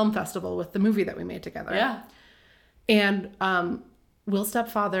in-person film festival with the movie that we made together. Yeah. And Will's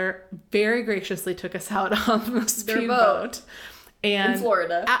stepfather very graciously took us out on the speedboat. And in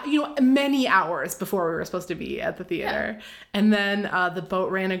Florida. Many hours before we were supposed to be at the theater. Yeah. And then the boat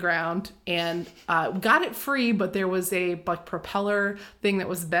ran aground and got it free, but there was a propeller thing that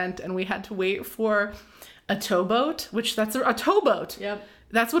was bent, and we had to wait for a towboat, that's a towboat. Yep.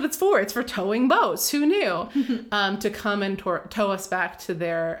 That's what it's for. It's for towing boats. Who knew? To come and tow us back to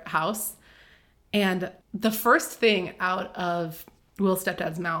their house. And the first thing out of Will's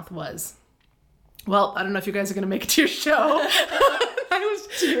stepdad's mouth was, well, I don't know if you guys are going to make it to your show.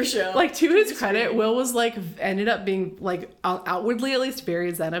 To your show. Like, to his credit, Will was like, ended up being like, outwardly at least,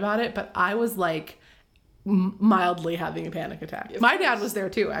 very zen about it. But I was like, mildly having a panic attack. My dad was there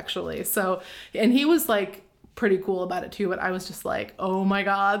too, actually. So, and he was like pretty cool about it too, but I was just like, oh my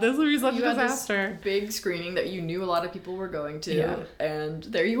God, this will be such a disaster. This big screening that you knew a lot of people were going to, and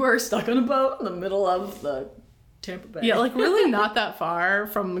there you were stuck on a boat in the middle of the Tampa Bay. Yeah, like really not that far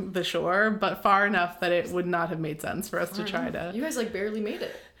from the shore, but far enough that it would not have made sense for us to try to... You guys like barely made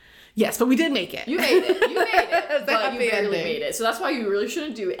it. Yes, but we did make it. You made it, but you barely made it. So that's why you really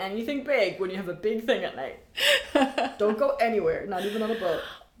shouldn't do anything big when you have a big thing at night. Don't go anywhere, not even on a boat.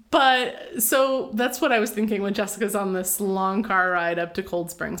 But so that's what I was thinking when Jessica's on this long car ride up to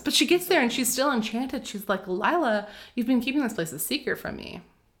Cold Springs. But she gets there and she's still enchanted. She's like, Lila, you've been keeping this place a secret from me.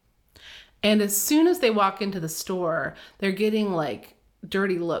 And as soon as they walk into the store, they're getting like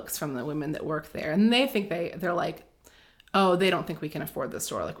dirty looks from the women that work there. And they think they're like, oh, they don't think we can afford this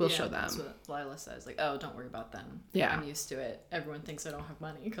store. Like, we'll show them. That's what Lila says. Like, oh, don't worry about them. Yeah. I'm used to it. Everyone thinks I don't have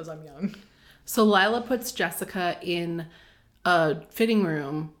money because I'm young. So Lila puts Jessica in a fitting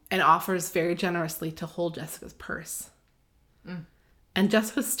room and offers very generously to hold Jessica's purse. And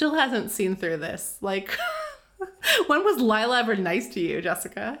Jessica still hasn't seen through this. Like, when was Lila ever nice to you,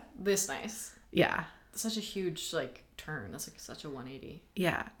 Jessica? This nice. Yeah. Such a huge, like, turn. That's like such a 180.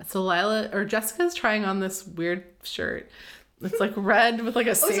 Yeah. So Jessica's trying on this weird shirt. It's like red with like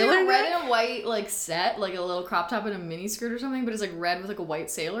a sailor. It's like a red neck. and a white like set, like a little crop top and a mini skirt or something, but it's like red with like a white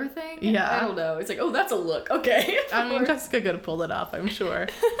sailor thing. Yeah. I don't know. It's like, oh, that's a look. Okay. I mean, Jessica could have pulled it off, I'm sure.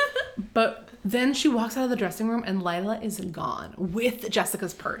 But then she walks out of the dressing room and Lila is gone with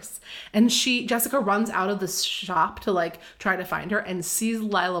Jessica's purse. And Jessica runs out of the shop to like try to find her and sees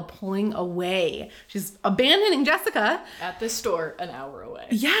Lila pulling away. She's abandoning Jessica. At this store an hour away.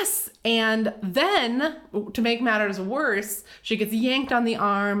 Yes. And then, to make matters worse, she gets yanked on the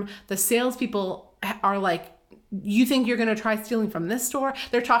arm. The salespeople are like, you think you're going to try stealing from this store?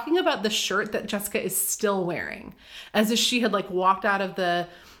 They're talking about the shirt that Jessica is still wearing, as if she had like walked out of the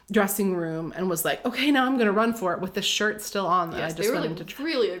dressing room and was like, okay, now I'm going to run for it with the shirt still on. Yes, they were like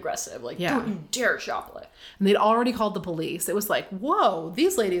really aggressive. Like, don't you dare shoplift. And they'd already called the police. It was like, whoa,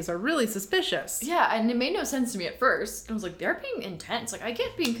 these ladies are really suspicious. Yeah, and it made no sense to me at first. I was like, they're being intense. Like, I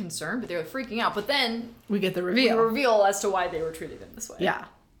get being concerned, but they were freaking out. But then we get the reveal. As to why they were treating them this way. Yeah.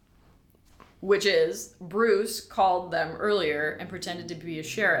 Which is, Bruce called them earlier and pretended to be a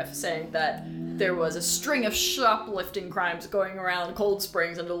sheriff, saying that there was a string of shoplifting crimes going around Cold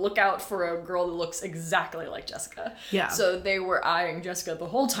Springs and to look out for a girl that looks exactly like Jessica. Yeah. So they were eyeing Jessica the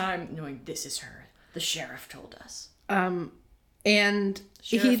whole time, knowing this is her. The sheriff told us. And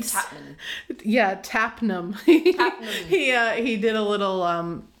Sheriff Tapman. Yeah, Tapnum. Tapnum. He did a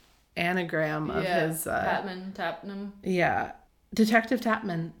little anagram of his Tapnum. Yeah. Detective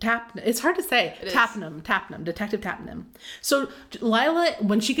Tapman. It's hard to say. Tapnum. Detective Tapnum. So Lila,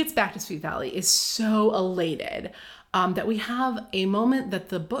 when she gets back to Sweet Valley, is so elated that we have a moment that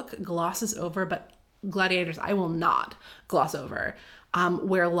the book glosses over, but Gladiators, I will not gloss over,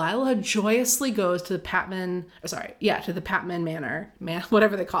 where Lila joyously goes to the Patman Manor,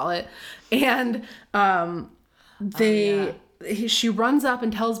 whatever they call it, and she runs up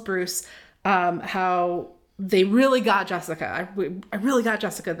and tells Bruce how they really got Jessica. I really got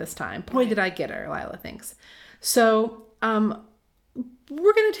Jessica this time. Boy, did I get her, Lila thinks. So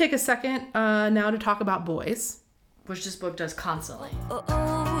we're going to take a second now to talk about boys. Which this book does constantly. Oh,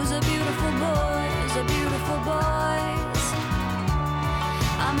 who's a beautiful boy, who's a beautiful boys.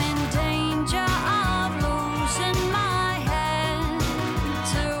 I'm in danger of losing my head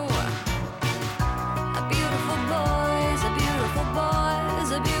too. A beautiful boy, a beautiful boy,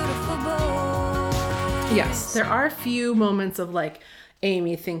 a beautiful boy. Yes, there are a few moments of like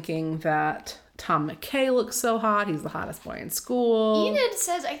Amy thinking that Tom McKay looks so hot. He's the hottest boy in school. Enid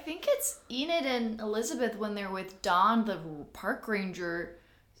says, I think it's Enid and Elizabeth when they're with Don, the park ranger.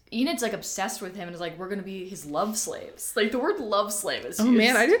 Enid's like obsessed with him and is like, we're going to be his love slaves. Like the word love slave is used. Oh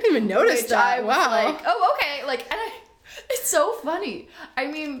man, I didn't even notice that. Wow. Like, oh, okay. Like, it's so funny. I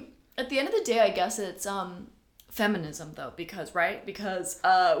mean, at the end of the day, I guess it's, feminism though, because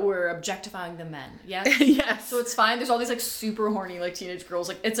we're objectifying the men. Yes. Yes. So it's fine. There's all these like super horny like teenage girls.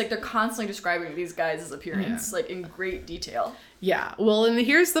 Like it's like they're constantly describing these guys' appearance like in great detail. Yeah. Well, and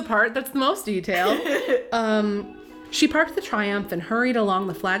here's the part that's the most detailed. She parked the Triumph and hurried along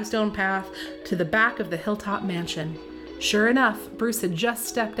the flagstone path to the back of the Hilltop Mansion. Sure enough, Bruce had just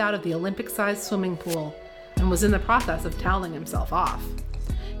stepped out of the Olympic-sized swimming pool and was in the process of toweling himself off.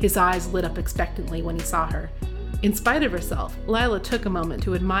 His eyes lit up expectantly when he saw her. In spite of herself, Lila took a moment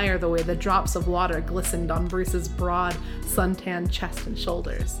to admire the way the drops of water glistened on Bruce's broad, suntanned chest and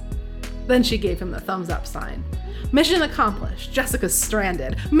shoulders. Then she gave him the thumbs up sign. Mission accomplished. Jessica's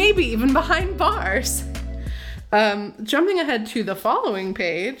stranded, maybe even behind bars. Jumping ahead to the following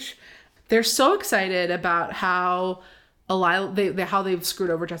page, they're so excited about how how they've screwed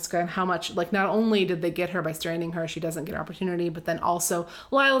over Jessica and how much, like, not only did they get her by stranding her, she doesn't get opportunity, but then also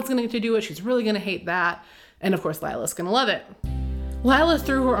Lila's going to get to do it. She's really going to hate that. And of course, Lila's going to love it. Lila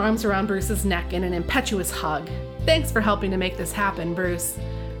threw her arms around Bruce's neck in an impetuous hug. Thanks for helping to make this happen, Bruce.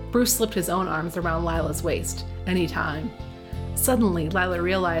 Bruce slipped his own arms around Lila's waist. Anytime. Suddenly, Lila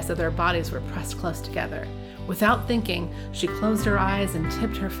realized that their bodies were pressed close together. Without thinking, she closed her eyes and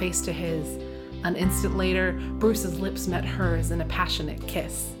tipped her face to his. An instant later, Bruce's lips met hers in a passionate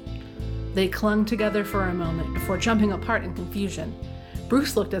kiss. They clung together for a moment before jumping apart in confusion.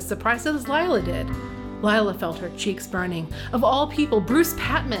 Bruce looked as surprised as Lila did. Lila felt her cheeks burning. Of all people, Bruce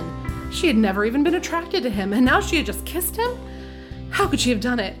Patman! She had never even been attracted to him, and now she had just kissed him? How could she have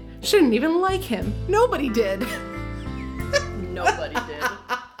done it? She didn't even like him. Nobody did. Nobody did.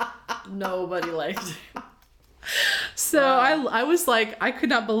 Nobody liked him. So wow. I was like, I could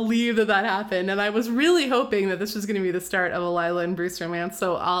not believe that happened, and I was really hoping that this was going to be the start of a Lila and Bruce romance.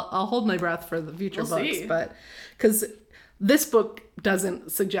 So I'll hold my breath for the future books, see. But because this book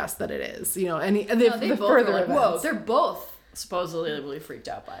doesn't suggest that it is, you know, they both further are like, events. whoa, they're both supposedly really freaked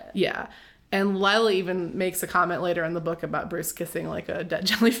out by it. Yeah. And Lila even makes a comment later in the book about Bruce kissing like a dead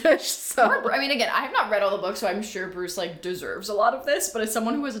jellyfish. So I mean, again, I have not read all the books, so I'm sure Bruce like deserves a lot of this. But as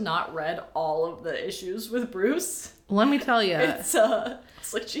someone who has not read all of the issues with Bruce, let me tell you, it's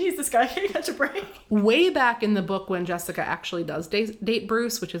like, geez, this guy can't catch a break. Way back in the book when Jessica actually does date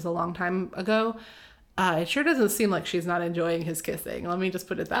Bruce, which is a long time ago, it sure doesn't seem like she's not enjoying his kissing. Let me just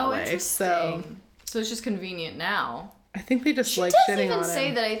put it that way. Interesting. So it's just convenient now. I think they just like shitting on him. She doesn't even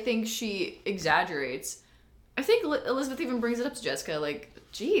say that. I think she exaggerates. I think Elizabeth even brings it up to Jessica, like,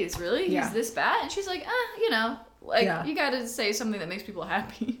 geez, really? Yeah. He's this bad? And she's like, you know, like, you gotta say something that makes people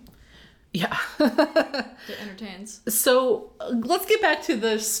happy. Yeah. That entertains. So let's get back to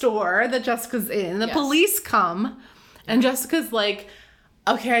the store that Jessica's in. The police come, and Jessica's like,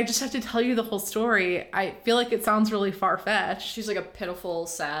 okay, I just have to tell you the whole story. I feel like it sounds really far-fetched. She's like a pitiful,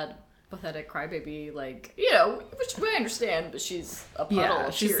 sad, pathetic crybaby, like, you know, which I understand, but she's a puddle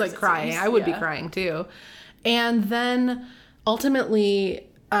of she's tears, like crying. I would be crying too. And then ultimately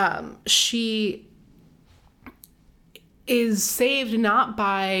she is saved not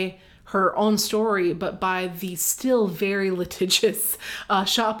by her own story, but by the still very litigious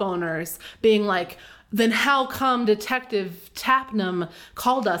shop owners being like, then how come Detective Tapnam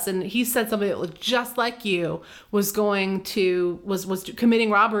called us and he said somebody that looked just like you was committing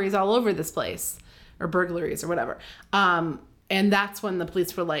robberies all over this place, or burglaries or whatever. And that's when the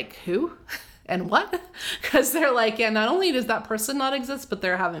police were like, who and what? Because they're like, yeah, not only does that person not exist, but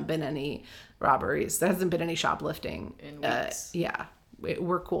there haven't been any robberies. There hasn't been any shoplifting. In weeks.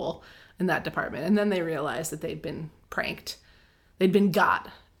 We're cool in that department. And then they realized that they'd been pranked. They'd been got.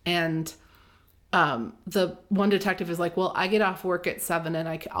 And the one detective is like, well, I get off work at 7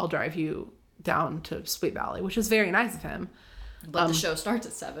 and I'll drive you down to Sweet Valley, which is very nice of him. But the show starts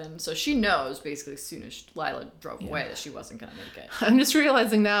at 7, so she knows basically as soon as Lila drove away that she wasn't going to make it. I'm just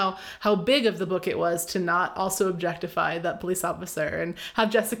realizing now how big of the book it was to not also objectify that police officer and have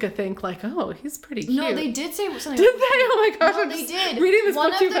Jessica think like, oh, he's pretty cute. No, they did say something. Did they? Oh my gosh, no, I'm they just did. reading this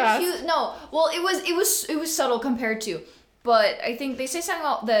book too fast. Well, it was subtle compared to. But I think they say something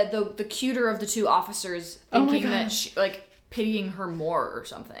about the cuter of the two officers, thinking that she, like, pitying her more or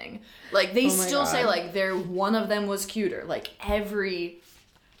something. Like, they still say, like, one of them was cuter. Like, every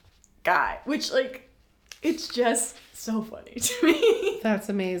guy. Which, like, it's just so funny to me. That's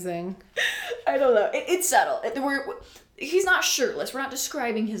amazing. I don't know. It's subtle. He's not shirtless. We're not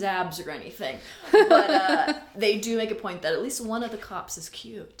describing his abs or anything. But they do make a point that at least one of the cops is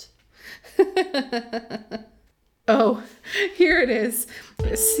cute. Oh, here it is.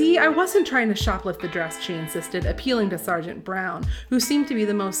 See, I wasn't trying to shoplift the dress, she insisted, appealing to Sergeant Brown, who seemed to be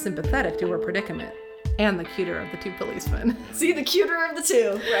the most sympathetic to her predicament. And the cuter of the two policemen. See, the cuter of the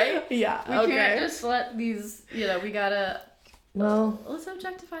two, right? Yeah, we can't just let these, we gotta... Well... let's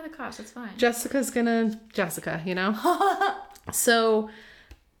objectify the cops, that's fine. Jessica, you know? So...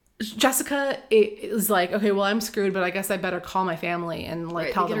 Jessica is like, okay, well, I'm screwed, but I guess I better call my family and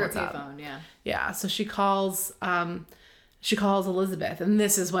like tell them what's up. Phone, yeah. Yeah, so she calls Elizabeth, and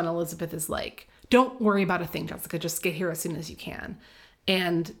this is when Elizabeth is like, don't worry about a thing, Jessica, just get here as soon as you can.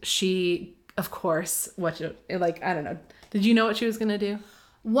 And she, of course, I don't know, did you know what she was gonna do?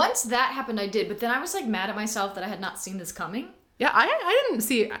 Once that happened, I did, but then I was like mad at myself that I had not seen this coming. Yeah, I didn't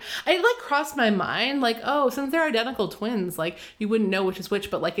see it. It like crossed my mind, like, oh, since they're identical twins, like you wouldn't know which is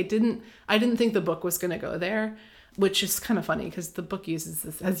which, but like I didn't think the book was gonna go there, which is kind of funny because the book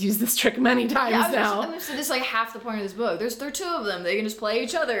has used this trick many times now. This is like half the point of this book. There are two of them. They can just play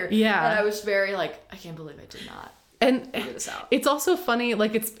each other. Yeah. And I was very like, I can't believe I did not figure this out. It's also funny,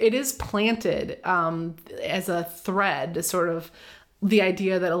 like it is planted as a thread to sort of the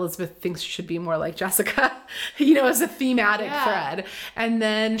idea that Elizabeth thinks she should be more like Jessica, as a thematic thread. And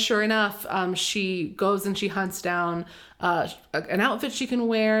then sure enough, she goes and she hunts down an outfit she can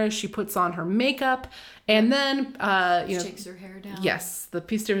wear. She puts on her makeup and then, she takes her hair down. Yes. The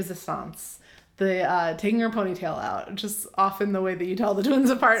piece de resistance, the taking her ponytail out, just often the way that you tell the twins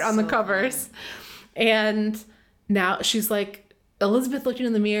apart on the covers. Funny. And now she's like, Elizabeth looked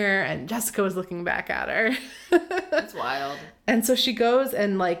in the mirror and Jessica was looking back at her. That's wild. And so she goes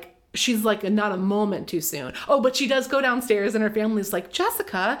and like she's like, not a moment too soon. Oh, but she does go downstairs and her family's like,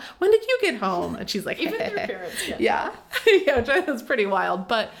 Jessica, when did you get home? And she's like, Even their parents. yeah. Yeah, which I think is pretty wild.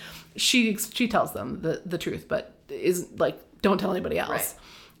 But she tells them the truth, but is like, don't tell anybody else. Right.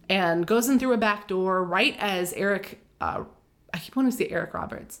 And goes in through a back door right as Eric, I keep wanting to say Eric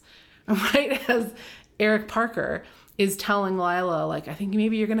Roberts, right as Eric Parker is telling Lila, like, I think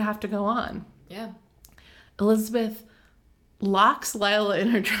maybe you're going to have to go on. Yeah. Elizabeth locks Lila in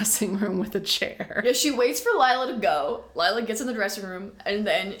her dressing room with a chair. Yeah, she waits for Lila to go. Lila gets in the dressing room, and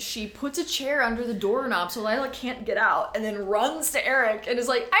then she puts a chair under the doorknob so Lila can't get out, and then runs to Eric and is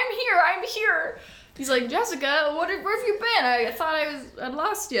like, I'm here. He's like, Jessica, where have you been? I thought I'd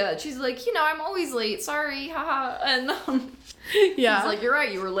lost you. She's like, I'm always late. Sorry, haha. And yeah, he's like, you're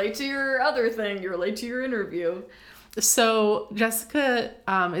right. You were late to your other thing. You were late to your interview. So Jessica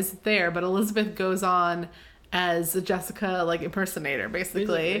is there, but Elizabeth goes on as a Jessica like impersonator,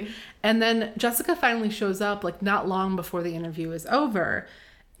 basically. And then Jessica finally shows up like not long before the interview is over,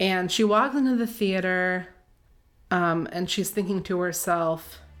 and she walks into the theater, and she's thinking to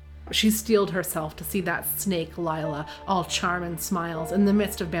herself, she's steeled herself to see that snake Lila, all charm and smiles, in the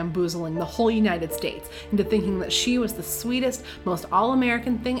midst of bamboozling the whole United States into thinking that she was the sweetest, most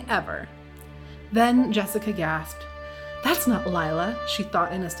all-American thing ever. Then Jessica gasped. That's not Lila, she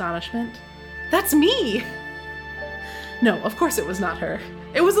thought in astonishment. That's me! No, of course it was not her.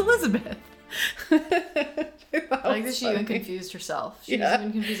 It was Elizabeth. I like that she even confused herself. She was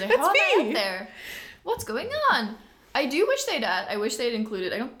even confused. Like, how did I get there? What's going on? I do wish they'd I wish they'd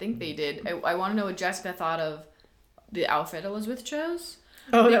included. I don't think they did. I want to know what Jessica thought of the outfit Elizabeth chose.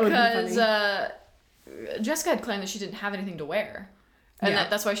 Oh, that would be funny. Because Jessica had claimed that she didn't have anything to wear. And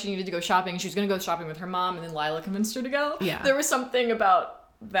that's why she needed to go shopping. She was going to go shopping with her mom, and then Lila convinced her to go. Yeah. There was something about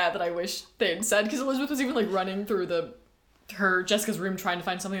that I wish they had said, because Elizabeth was even like running through Jessica's room trying to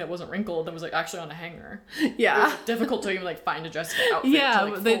find something that wasn't wrinkled that was like actually on a hanger. Yeah. It was difficult to even like find a Jessica outfit to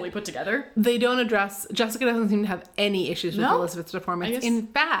like fully put together. They don't address, Jessica doesn't seem to have any issues with Elizabeth's performance. In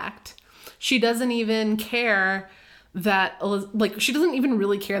fact, she doesn't even care that, she doesn't even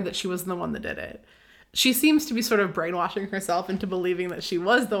really care that she was the one that did it. She seems to be sort of brainwashing herself into believing that she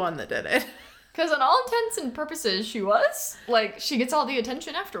was the one that did it. Because on all intents and purposes, she was. Like, she gets all the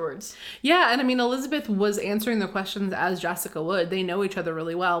attention afterwards. Yeah, and I mean, Elizabeth was answering the questions as Jessica would. They know each other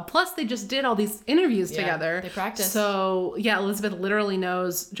really well. Plus, they just did all these interviews together. They practiced. So, yeah, Elizabeth literally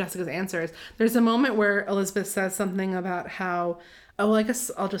knows Jessica's answers. There's a moment where Elizabeth says something about how, I guess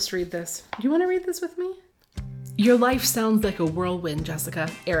I'll just read this. Do you want to read this with me? Your life sounds like a whirlwind, Jessica,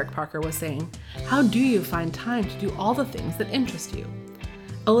 Eric Parker was saying. How do you find time to do all the things that interest you?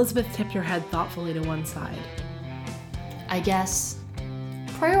 Elizabeth tipped her head thoughtfully to one side. I guess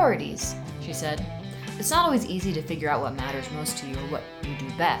priorities, she said. It's not always easy to figure out what matters most to you or what you do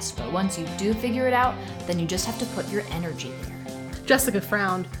best, but once you do figure it out, then you just have to put your energy there. Jessica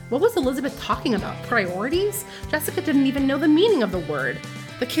frowned. What was Elizabeth talking about? Priorities? Jessica didn't even know the meaning of the word.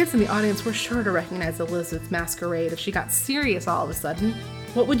 The kids in the audience were sure to recognize Elizabeth's masquerade if she got serious all of a sudden.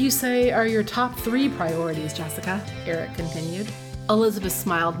 What would you say are your top 3 priorities, Jessica? Eric continued. Elizabeth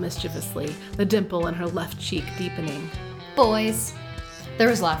smiled mischievously, the dimple in her left cheek deepening. Boys. There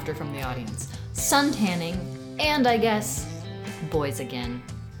was laughter from the audience. Suntanning, and I guess, boys again.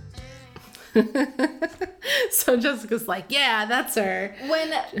 So Jessica's like, yeah, that's her. When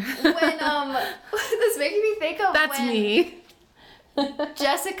this makes me think of That's me.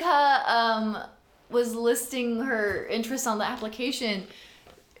 Jessica was listing her interests on the application.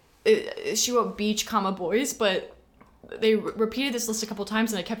 She wrote beach, boys, but they repeated this list a couple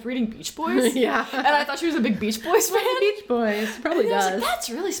times, and I kept reading Beach Boys. Yeah. And I thought she was a big Beach Boys fan. Beach Boys. Probably and I was does. like, that's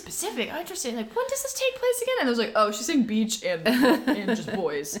really specific. Interesting. Like, when does this take place again? And I was like, oh, she's saying beach and just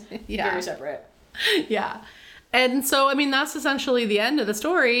boys. Yeah. Very separate. Yeah. And so, I mean, that's essentially the end of the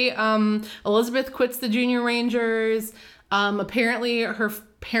story. Elizabeth quits the Junior Rangers. Apparently, her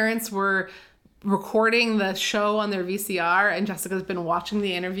parents were recording the show on their VCR, and Jessica's been watching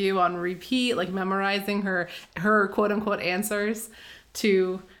the interview on repeat, like memorizing her quote-unquote answers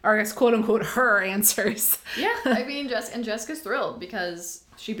to, or I guess quote-unquote her answers. Yeah, I mean, Jessica's thrilled because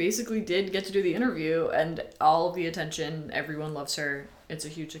she basically did get to do the interview, and all of the attention, everyone loves her. It's a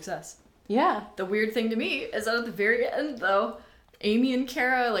huge success. Yeah. The weird thing to me is that at the very end, though, Amy and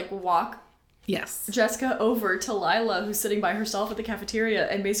Kara walk Jessica over to Lila, who's sitting by herself at the cafeteria,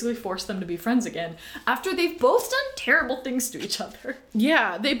 and basically force them to be friends again after they've both done terrible things to each other.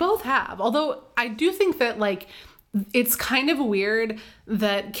 Yeah, they both have. Although I do think that it's kind of weird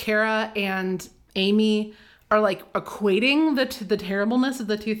that Kara and Amy are like equating the terribleness of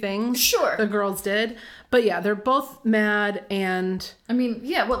the two things Sure. the girls did. But yeah, they're both mad, and I mean,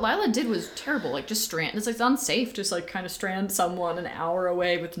 yeah, what Lila did was terrible. Like, just strand. It's like unsafe. Just like kind of strand someone an hour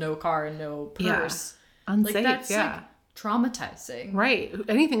away with no car and no purse. unsafe. Like, that's yeah. like traumatizing. Right.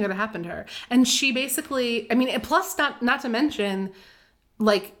 Anything could have happened to her. And she basically, I mean, plus not to mention,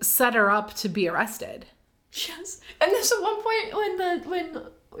 like, set her up to be arrested. Yes. And there's at one point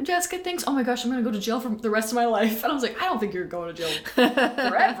when Jessica thinks, oh my gosh, I'm gonna go to jail for the rest of my life. And I was like, I don't think you're going to jail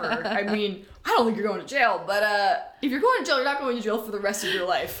forever. I mean, I don't think you're going to jail, but if you're going to jail, you're not going to jail for the rest of your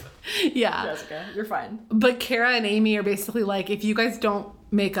life. Yeah. Jessica, you're fine. But Kara and Amy are basically like, if you guys don't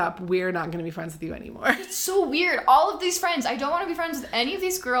make up, we're not going to be friends with you anymore. It's so weird. All of these friends, I don't want to be friends with any of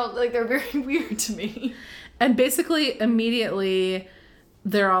these girls. Like, they're very weird to me. And basically, immediately,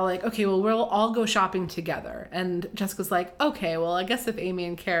 they're all like, okay, well, we'll all go shopping together. And Jessica's like, okay, well, I guess if Amy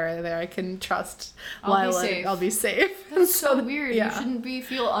and Kara are there, I can trust Lila. I'll be safe. That's so weird. Yeah. You shouldn't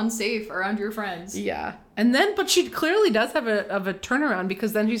feel unsafe around your friends. Yeah. And then, but she clearly does have a turnaround,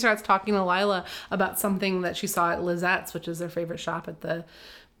 because then she starts talking to Lila about something that she saw at Lizette's, which is their favorite shop at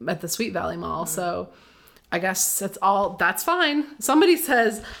the Sweet Valley Mall. So I guess that's fine. Somebody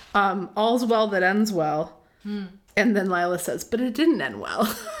says, all's well that ends well. And then Lila says, but it didn't end well.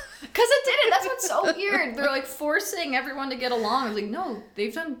 Because it didn't. That's what's so weird. They're like forcing everyone to get along. I was like, no,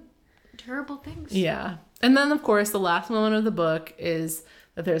 they've done terrible things. Yeah. And then, of course, the last moment of the book is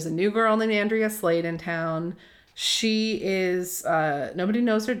that there's a new girl named Andrea Slade in town. She is, nobody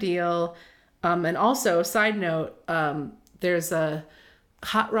knows her deal. And also, side note, there's a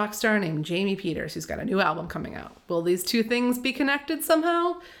hot rock star named Jamie Peters who's got a new album coming out. Will these two things be connected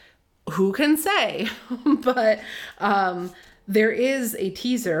somehow? Who can say? But there is a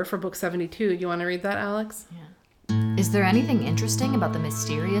teaser for book 72. You want to read that, Alex? Yeah. Is there anything interesting about the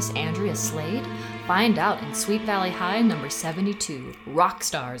mysterious Andrea Slade? Find out in Sweet Valley High number 72,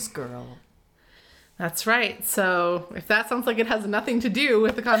 Rockstar's Girl. That's right. So if that sounds like it has nothing to do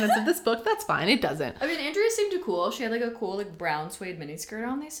with the contents of this book, that's fine. It doesn't. I mean, Andrea seemed cool. She had like a cool like brown suede miniskirt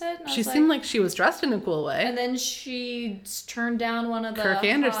on, they said. She seemed like she was dressed in a cool way. And then she turned down one of the Kirk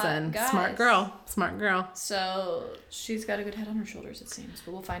Anderson. guys. Smart girl. Smart girl. So she's got a good head on her shoulders, it seems.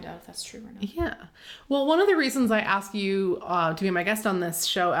 But we'll find out if that's true or not. Yeah. Well, one of the reasons I asked you to be my guest on this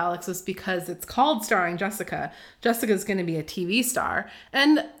show, Alex, was because it's called Starring Jessica. Jessica's going to be a TV star.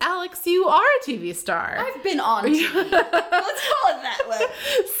 And Alex, you are a TV star. I've been on TV. Let's call it that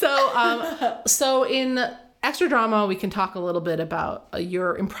way. So in Extra Drama, we can talk a little bit about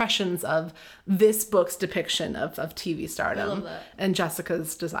your impressions of this book's depiction of TV stardom. I love that. And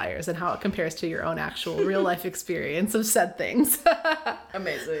Jessica's desires and how it compares to your own actual real life experience of said things.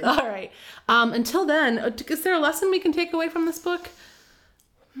 Amazing. All right. Until then, is there a lesson we can take away from this book?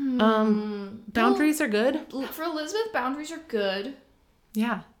 Boundaries are good. For Elizabeth, boundaries are good.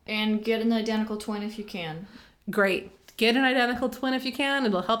 Yeah. And get an identical twin if you can. Great. Get an identical twin if you can.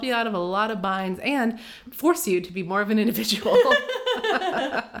 It'll help you out of a lot of binds and force you to be more of an individual. All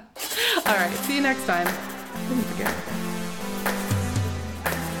right. See you next time. Didn't forget.